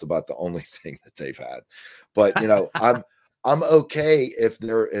 That's about the only thing that they've had. But, I'm okay if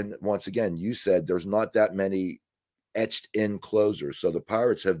they're, and once again, you said there's not that many etched in closers. So the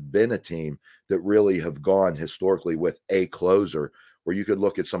Pirates have been a team that really have gone historically with a closer, where you could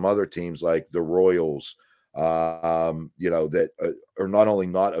look at some other teams like the Royals, that are not only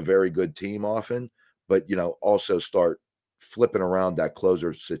not a very good team often, but, also start flipping around that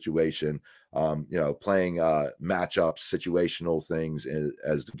closer situation, playing matchups, situational things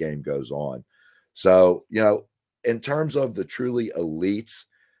as the game goes on. So, in terms of the truly elites,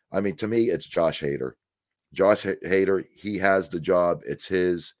 I mean, to me, it's Josh Hader. Josh Hader, he has the job. It's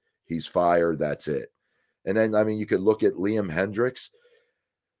his. He's fired. That's it. And then, I mean, you could look at Liam Hendriks.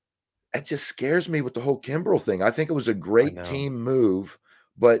 It just scares me with the whole Kimbrel thing. I think it was a great team move,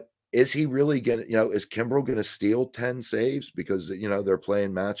 but is he really going to, is Kimbrel going to steal 10 saves because, they're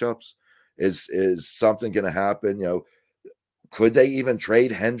playing matchups? Is something going to happen? Could they even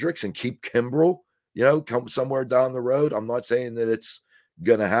trade Hendriks and keep Kimbrel, come somewhere down the road? I'm not saying that it's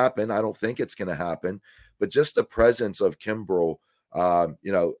going to happen. I don't think it's going to happen, but just the presence of Kimbrel,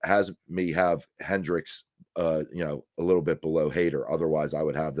 has me have Hendriks, a little bit below Hader. Otherwise, I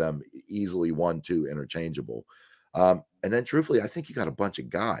would have them easily 1-2 interchangeable. And then truthfully, I think you got a bunch of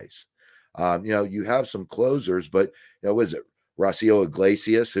guys. You have some closers, but what is it? Raisel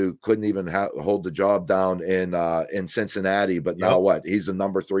Iglesias, who couldn't even hold the job down in Cincinnati, but now what? He's the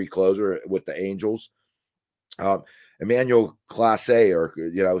number 3 closer with the Angels. Emmanuel Clase, or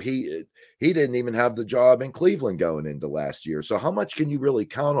he didn't even have the job in Cleveland going into last year. So how much can you really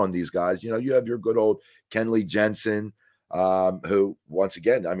count on these guys? You have your good old Kenley Jensen, who, once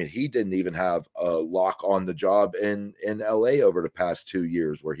again, I mean, he didn't even have a lock on the job in LA over the past 2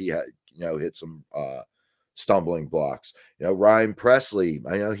 years, where he had, hit some stumbling blocks. Ryan Presley,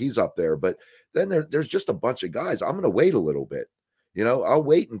 I know he's up there, but then there's just a bunch of guys. I'm going to wait a little bit. I'll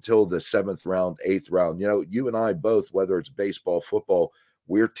wait until the 7th round, 8th round. You and I both, whether it's baseball, football,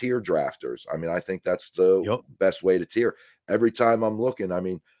 we're tier drafters. I mean, I think that's the best way to tier. Every time I'm looking, I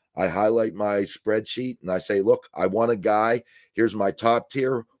mean, I highlight my spreadsheet and I say, look, I want a guy. Here's my top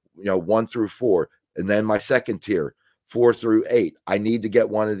tier, 1 through 4. And then my second tier, 4 through 8. I need to get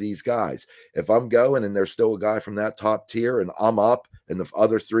one of these guys. If I'm going and there's still a guy from that top tier and I'm up and the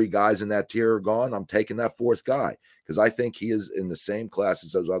other 3 guys in that tier are gone, I'm taking that 4th guy, because I think he is in the same class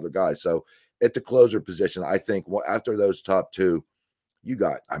as those other guys. So at the closer position, I think after those top 2, you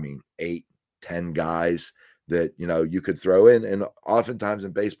got, 8, 10 guys that, you could throw in. And oftentimes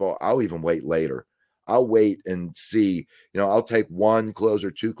in baseball, I'll even wait later. I'll wait and see, I'll take 1 closer,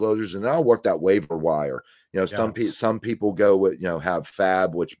 2 closers, and then I'll work that waiver wire. Some people go with, have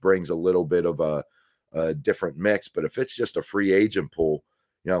Fab, which brings a little bit of a different mix. But if it's just a free agent pool,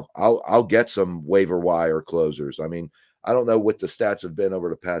 I'll get some waiver wire closers. I mean, I don't know what the stats have been over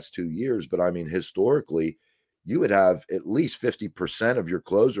the past 2 years, but I mean, historically, you would have at least 50% of your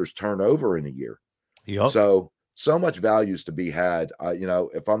closers turn over in a year. Yep. So much value is to be had.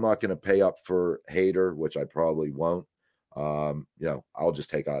 If I'm not going to pay up for Hader, which I probably won't, I'll just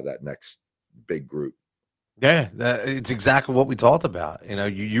take out of that next big group. Yeah, it's exactly what we talked about.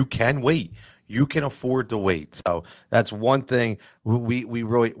 You can wait. You can afford to wait. So that's one thing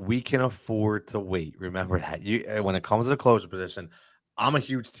we can afford to wait. Remember that. When it comes to the closer position, I'm a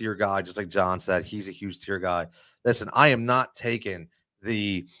huge tier guy, just like John said. He's a huge tier guy. Listen, I am not taking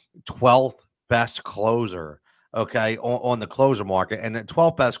the 12th best closer, okay, on the closer market. And the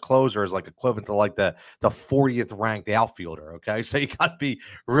 12th best closer is like equivalent to like the 40th ranked outfielder, okay? So you got to be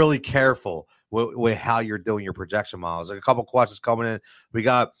really careful with how you're doing your projection models. Like a couple questions coming in. We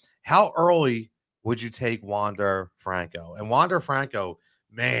got, how early would you take Wander Franco? And Wander Franco,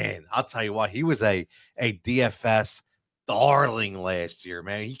 man, I'll tell you what, he was a DFS darling last year,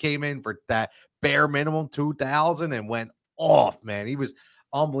 man. He came in for that bare minimum 2,000 and went off, man. He was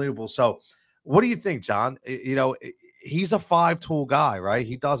unbelievable. So what do you think, John? He's a 5-tool guy, right?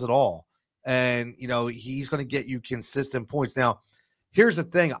 He does it all. And, he's going to get you consistent points. Now, here's the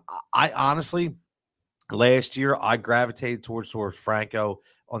thing. I honestly, last year, I gravitated towards Franco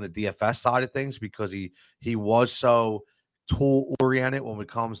on the DFS side of things because he was so tool oriented when it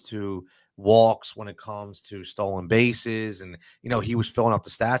comes to walks, when it comes to stolen bases, and he was filling up the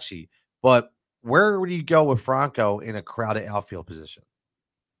stat sheet. But where would you go with Franco in a crowded outfield position?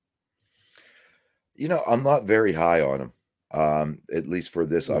 I'm not very high on him, at least for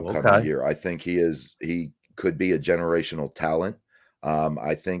this upcoming year. I think he could be a generational talent.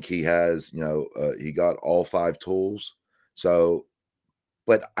 I think he has, he got all 5 tools. So,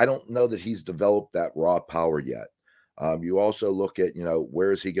 but I don't know that he's developed that raw power yet. You also look at,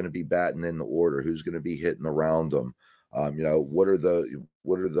 where is he going to be batting in the order? Who's going to be hitting around him? What are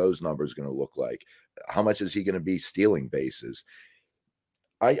those numbers going to look like? How much is he going to be stealing bases?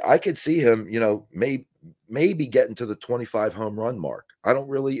 I could see him, maybe getting to the 25 home run mark. I don't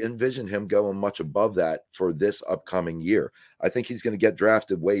really envision him going much above that for this upcoming year. I think he's going to get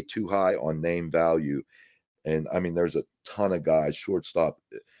drafted way too high on name value. And I mean, there's a ton of guys, shortstop.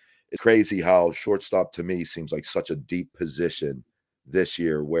 It's crazy how shortstop to me seems like such a deep position this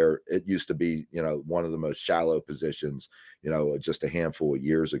year, where it used to be, one of the most shallow positions, just a handful of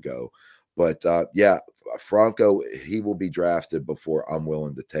years ago. But yeah, Franco, he will be drafted before I'm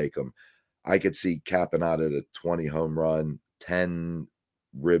willing to take him. I could see capping out at a 20 home run, 10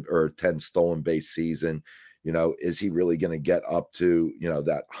 stolen base season. Is he really going to get up to,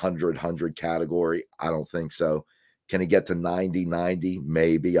 that 100 category? I don't think so. Can he get to 90?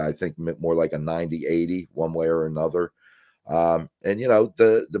 Maybe. I think more like a 90-80 one way or another. And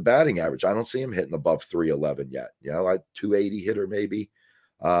the batting average, I don't see him hitting above 311 yet. Like 280 hitter maybe.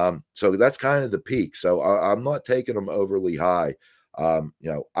 So that's kind of the peak. So I'm not taking him overly high. I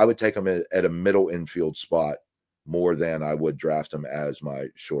would take him at a middle infield spot more than I would draft him as my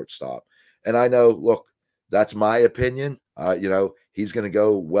shortstop. And I know, look, that's my opinion. He's going to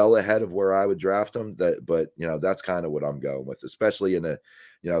go well ahead of where I would draft him. But that's kind of what I'm going with, especially in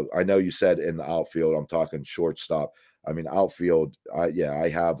I know you said in the outfield, I'm talking shortstop. I mean, outfield, I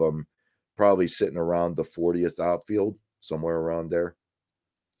have him probably sitting around the 40th outfield, somewhere around there.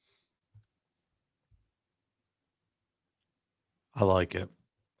 I like it.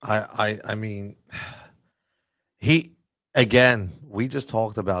 I mean, we just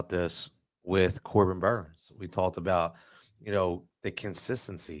talked about this with Corbin Burns. We talked about, the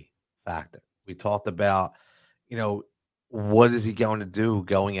consistency factor. We talked about, what is he going to do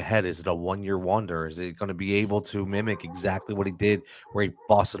going ahead? Is it a 1-year wonder? Is it going to be able to mimic exactly what he did where he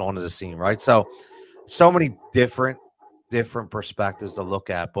busted onto the scene, right? So many different perspectives to look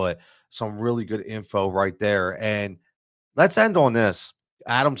at, but some really good info right there. And let's end on this.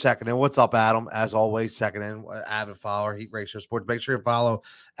 Adam checking in. What's up, Adam? As always, checking in. Avid follower, Heat Ratio Sports. Make sure you follow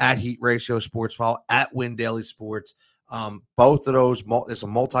at Heat Ratio Sports. Follow at Win Daily Sports. Both of those, it's a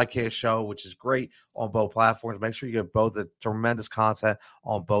multicast show, which is great on both platforms. Make sure you get both the tremendous content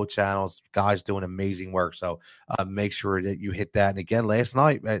on both channels. Guys doing amazing work. So make sure that you hit that. And again, last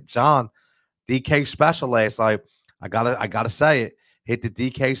night, John, DK special last night. I gotta say it. Hit the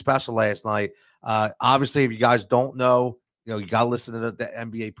DK special last night. Obviously, if you guys don't know, you got to listen to the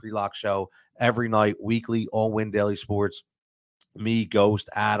NBA Pre-Lock show every night, weekly on Win Daily Sports. Me, Ghost,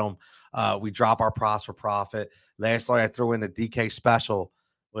 Adam. We drop our props for profit. Last night, I threw in the DK special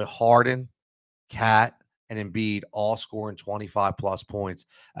with Harden, Cat, and Embiid all scoring 25-plus points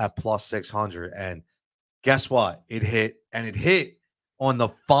at plus 600. And guess what? It hit, and it hit on the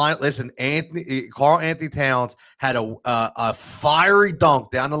final. Listen, Karl Anthony Towns had a fiery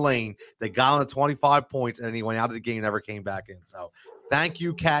dunk down the lane that got on the 25 points, and then he went out of the game, never came back in. So thank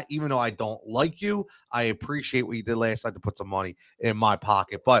you, Kat. Even though I don't like you, I appreciate what you did last night to put some money in my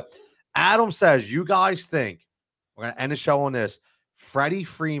pocket. But Adam says, you guys think, we're going to end the show on this, Freddie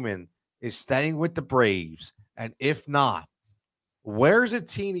Freeman is staying with the Braves, and if not, where's a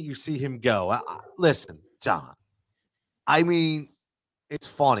team that you see him go? Listen, John, I mean, it's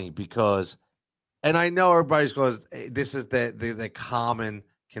funny because, and I know everybody's going to, this is the common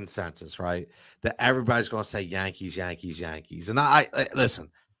consensus, right? That everybody's going to say Yankees. And I listen,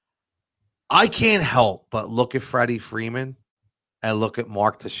 I can't help but look at Freddie Freeman and look at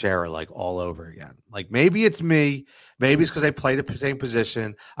Mark Teixeira like all over again. Like maybe it's me. Maybe it's because they play the same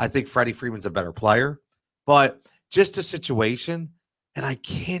position. I think Freddie Freeman's a better player, but just a situation. And I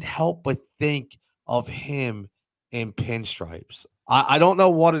can't help but think of him in pinstripes. I don't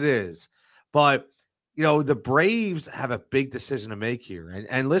know what it is, but the Braves have a big decision to make here.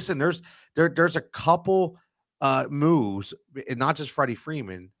 And listen, there's a couple moves, and not just Freddie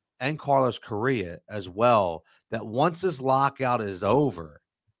Freeman and Carlos Correa as well, that once this lockout is over,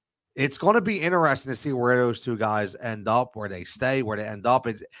 it's going to be interesting to see where those two guys end up, where they stay, where they end up.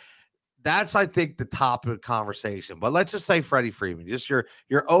 That's, I think, the topic of conversation. But let's just say Freddie Freeman, just your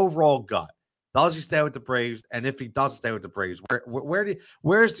overall gut. Does he stay with the Braves? And if he doesn't stay with the Braves,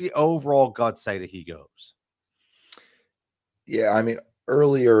 where's the overall gut say that he goes? Yeah, I mean,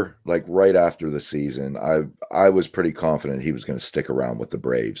 earlier, like right after the season, I was pretty confident he was going to stick around with the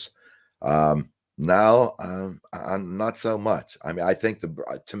Braves. No, I'm not so much. I mean, I think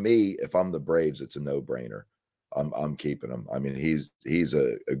to me, if I'm the Braves, it's a no-brainer. I'm keeping him. I mean, he's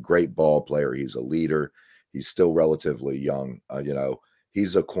a great ball player. He's a leader. He's still relatively young.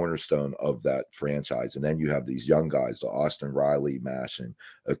 He's a cornerstone of that franchise. And then you have these young guys, the Austin Riley, Mash, and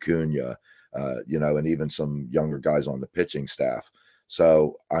Acuna, and even some younger guys on the pitching staff.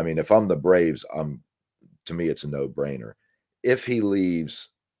 So, I mean, if I'm the Braves, to me, it's a no-brainer. If he leaves,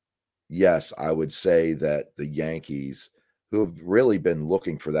 yes, I would say that the Yankees, who have really been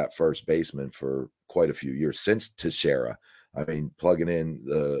looking for that first baseman for quite a few years since Teixeira, I mean, plugging in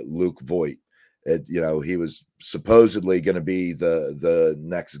Luke Voit, he was supposedly going to be the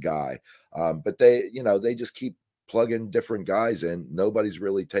next guy, but they just keep plugging different guys in. Nobody's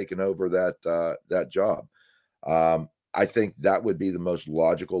really taken over that job. I think that would be the most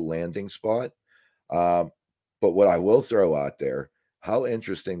logical landing spot. But what I will throw out there, how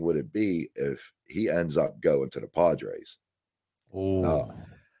interesting would it be if he ends up going to the Padres?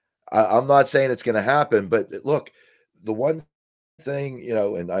 I'm not saying it's going to happen, but look, the one thing,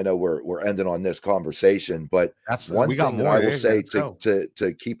 and I know we're ending on this conversation, but that's one thing that I will say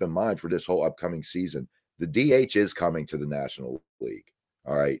to keep in mind for this whole upcoming season, the DH is coming to the National League.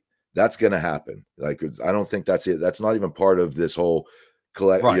 All right. That's going to happen. Like, I don't think that's it. That's not even part of this whole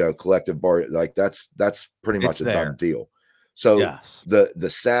collective bar. Like that's pretty much a done deal. So yes, the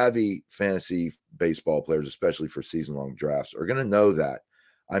savvy fantasy baseball players, especially for season-long drafts, are going to know that.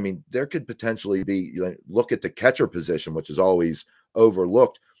 I mean, there could potentially be, look at the catcher position, which is always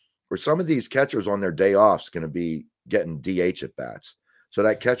overlooked, or some of these catchers on their day off is going to be getting DH at bats. So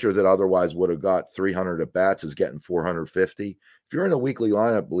that catcher that otherwise would have got 300 at bats is getting 450. If you're in a weekly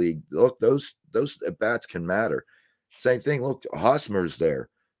lineup league, look, those at bats can matter. Same thing. Look, Hosmer's there.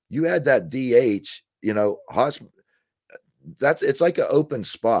 You had that DH, Hosmer. It's like an open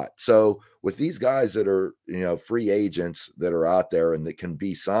spot. So with these guys that are, free agents that are out there and that can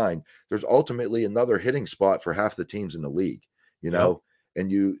be signed, there's ultimately another hitting spot for half the teams in the league, and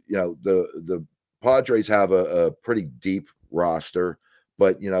the Padres have a pretty deep roster,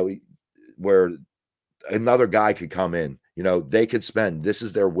 but, where another guy could come in, they could spend, this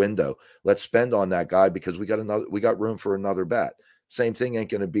is their window. Let's spend on that guy because we got room for another bat. Same thing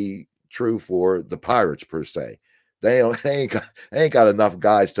ain't going to be true for the Pirates per se. They ain't got enough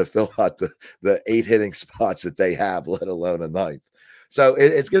guys to fill out the 8 hitting spots that they have, let alone a 9th. So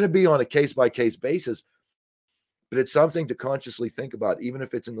it's going to be on a case-by-case basis, but it's something to consciously think about, even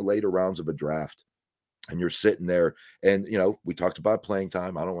if it's in the later rounds of a draft and you're sitting there and, we talked about playing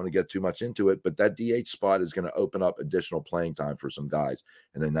time. I don't want to get too much into it, but that DH spot is going to open up additional playing time for some guys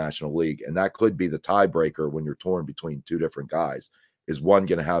in the National League. And that could be the tiebreaker when you're torn between 2 different guys. Is one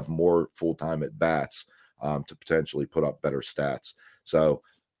going to have more full-time at bats to potentially put up better stats? So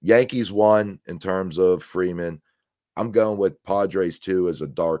Yankees 1 in terms of Freeman. I'm going with Padres 2 as a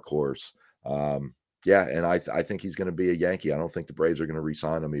dark horse. And I think he's going to be a Yankee. I don't think the Braves are going to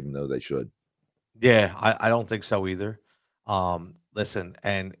re-sign him, even though they should. Yeah, I don't think so either. Listen,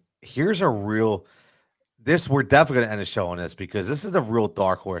 and here's we're definitely going to end the show on this because this is a real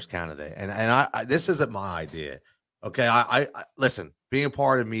dark horse candidate, and I this isn't my idea. Okay, I listen. Being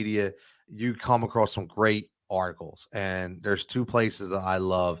part of media, you come across some great articles, and there's 2 places that I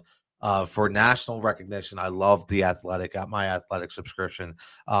love for national recognition. I love The Athletic. Got my Athletic subscription.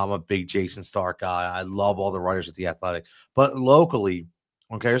 I'm a big Jason Stark guy. I love all the writers at The Athletic, but locally.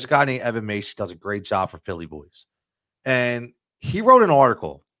 Okay, there's a guy named Evan Macy, does a great job for Philly Boys. And he wrote an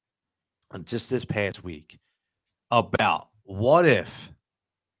article just this past week about what if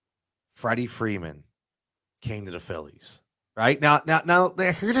Freddie Freeman came to the Phillies, right? Now,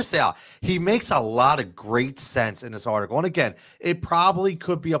 hear this out. He makes a lot of great sense in this article. And again, it probably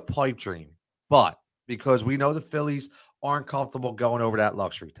could be a pipe dream, but because we know the Phillies aren't comfortable going over that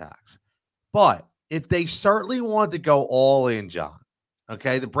luxury tax. But if they certainly wanted to go all in, John,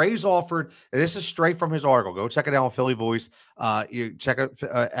 okay, the Braves offered, and this is straight from his article. Go check it out on Philly Voice. You check out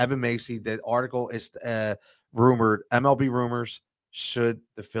Evan Macy. The article is rumored, MLB rumors, should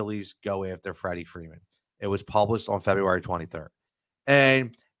the Phillies go after Freddie Freeman. It was published on February 23rd.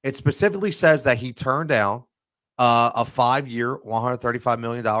 And it specifically says that he turned down a 5-year, $135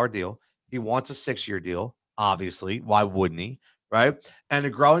 million deal. He wants a 6-year deal, obviously. Why wouldn't he? Right. And the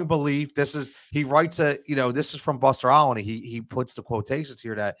growing belief, he writes this is from Buster Olney. He puts the quotations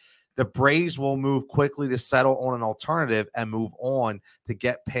here that the Braves will move quickly to settle on an alternative and move on to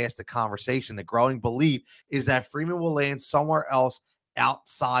get past the conversation. The growing belief is that Freeman will land somewhere else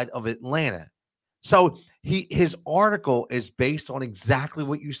outside of Atlanta. So his article is based on exactly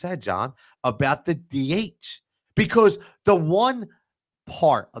what you said, John, about the DH, because the one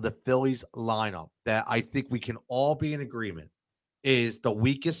part of the Phillies lineup that I think we can all be in agreement is the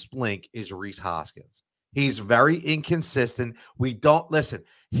weakest link is Rhys Hoskins. He's very inconsistent. We don't listen.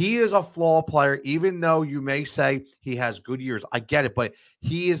 He is a flawed player, even though you may say he has good years. I get it, but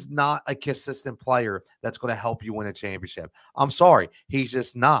he is not a consistent player that's going to help you win a championship. I'm sorry. He's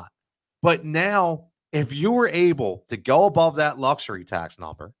just not. But now, if you were able to go above that luxury tax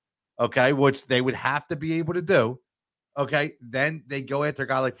number, okay, which they would have to be able to do, okay, then they go after a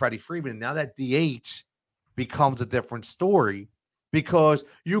guy like Freddie Freeman. Now that DH becomes a different story because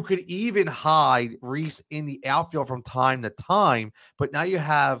you could even hide Rhys in the outfield from time to time, but now you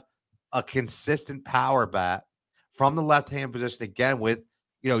have a consistent power bat from the left-hand position again with,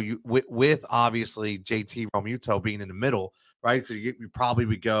 with obviously JT Realmuto being in the middle, right? Because you probably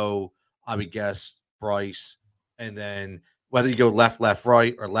would go, I would guess, Bryce, and then whether you go left,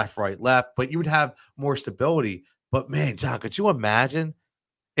 right, or left, right, left, but you would have more stability. But man, John, could you imagine?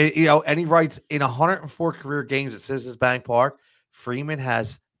 And he writes in 104 career games at Citizens Bank Park, Freeman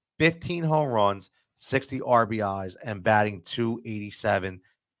has 15 home runs, 60 RBIs, and batting .287,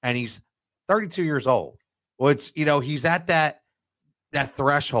 and he's 32 years old. Which he's at that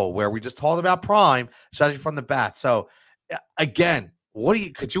threshold where we just talked about prime, especially from the bat. So again,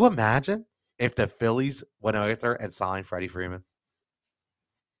 could you imagine if the Phillies went after and signed Freddie Freeman?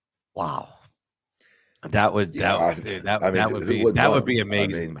 Wow. That would be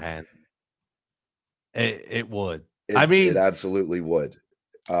amazing, man. It would. It absolutely would.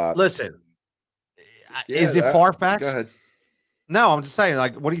 Listen, is it far-fetched? Go ahead. No, I'm just saying,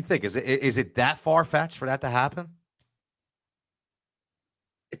 like, what do you think? Is it that far-fetched for that to happen?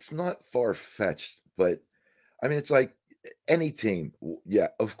 It's not far-fetched, but I mean, it's like any team. Yeah,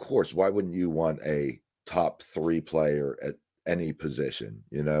 of course. Why wouldn't you want a top 3 player at any position?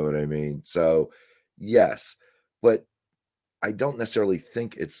 You know what I mean? So, yes, but I don't necessarily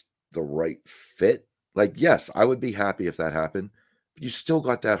think it's the right fit. Like, yes, I would be happy if that happened, but you still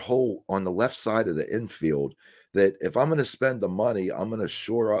got that hole on the left side of the infield that if I'm going to spend the money, I'm going to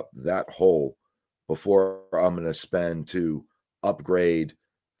shore up that hole before I'm going to spend to upgrade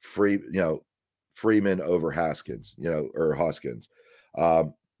Freeman over Haskins, or Hoskins.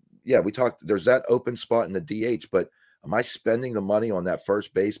 We talked, there's that open spot in the DH, but am I spending the money on that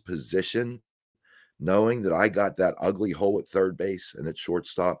first base position knowing that I got that ugly hole at third base and at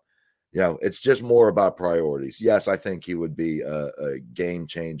shortstop? It's just more about priorities. Yes, I think he would be a game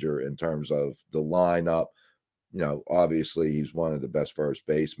changer in terms of the lineup. Obviously he's one of the best first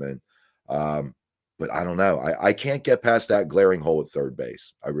basemen. But I don't know. I can't get past that glaring hole at third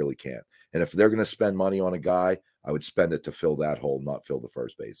base. I really can't. And if they're going to spend money on a guy, I would spend it to fill that hole, not fill the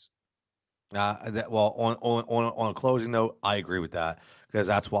first base. On a closing note, I agree with that because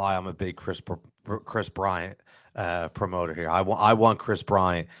that's why I'm a big Chris Bryant promoter here. I want Chris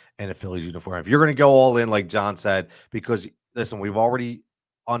Bryant in a Phillies uniform. If you're going to go all in, like John said, because listen, we've already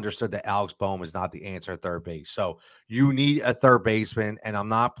understood that Alex Bohm is not the answer at third base. So you need a third baseman, and I'm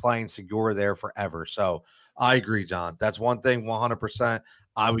not playing Segura there forever. So I agree, John. That's one thing, 100%.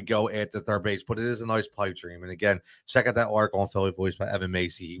 I would go at the third base, but it is a nice pipe dream. And again, check out that article on Philly Voice by Evan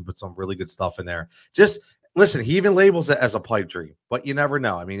Macy. He put some really good stuff in there. Just listen, he even labels it as a pipe dream, but you never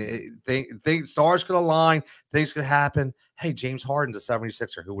know. I mean, stars could align, things could happen. Hey, James Harden's a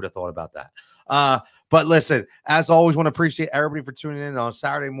 76er. Who would have thought about that? But listen, as always, want to appreciate everybody for tuning in on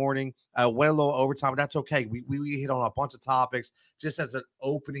Saturday morning. Went a little overtime, but that's okay. We hit on a bunch of topics just as an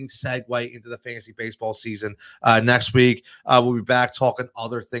opening segue into the fantasy baseball season. Next week, we'll be back talking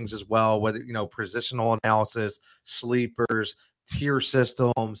other things as well, whether, positional analysis, sleepers, tier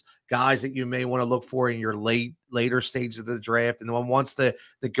systems, guys that you may want to look for in your later stages of the draft. And then once the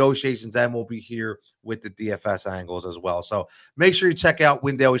negotiations end, we'll be here with the DFS angles as well. So make sure you check out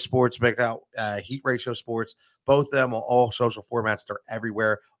Win Daily Sports, check out Heat Ratio Sports. Both of them on all social formats. They're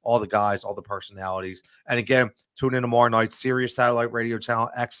everywhere. All the guys, all the personalities. And again, tune in tomorrow night, Sirius Satellite Radio Channel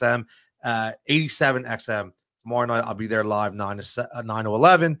XM, 87 XM. Tomorrow night, I'll be there live 9 to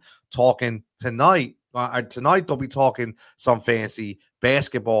 11 talking tonight. Tonight, they'll be talking some fancy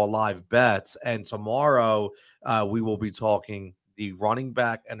basketball live bets. And tomorrow, we will be talking the running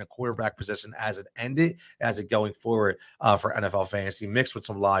back and the quarterback position as it ended, as it going forward for NFL fantasy, mixed with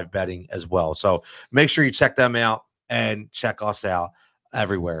some live betting as well. So make sure you check them out and check us out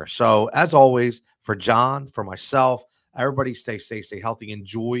everywhere. So as always, for John, for myself, everybody stay safe, stay healthy,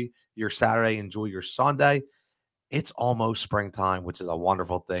 enjoy your Saturday, enjoy your Sunday. It's almost springtime, which is a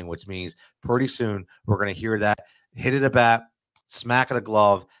wonderful thing, which means pretty soon we're going to hear that hit at a bat, smack at a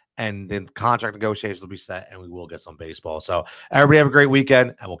glove, and then contract negotiations will be set, and we will get some baseball. So everybody have a great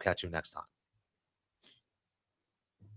weekend, and we'll catch you next time.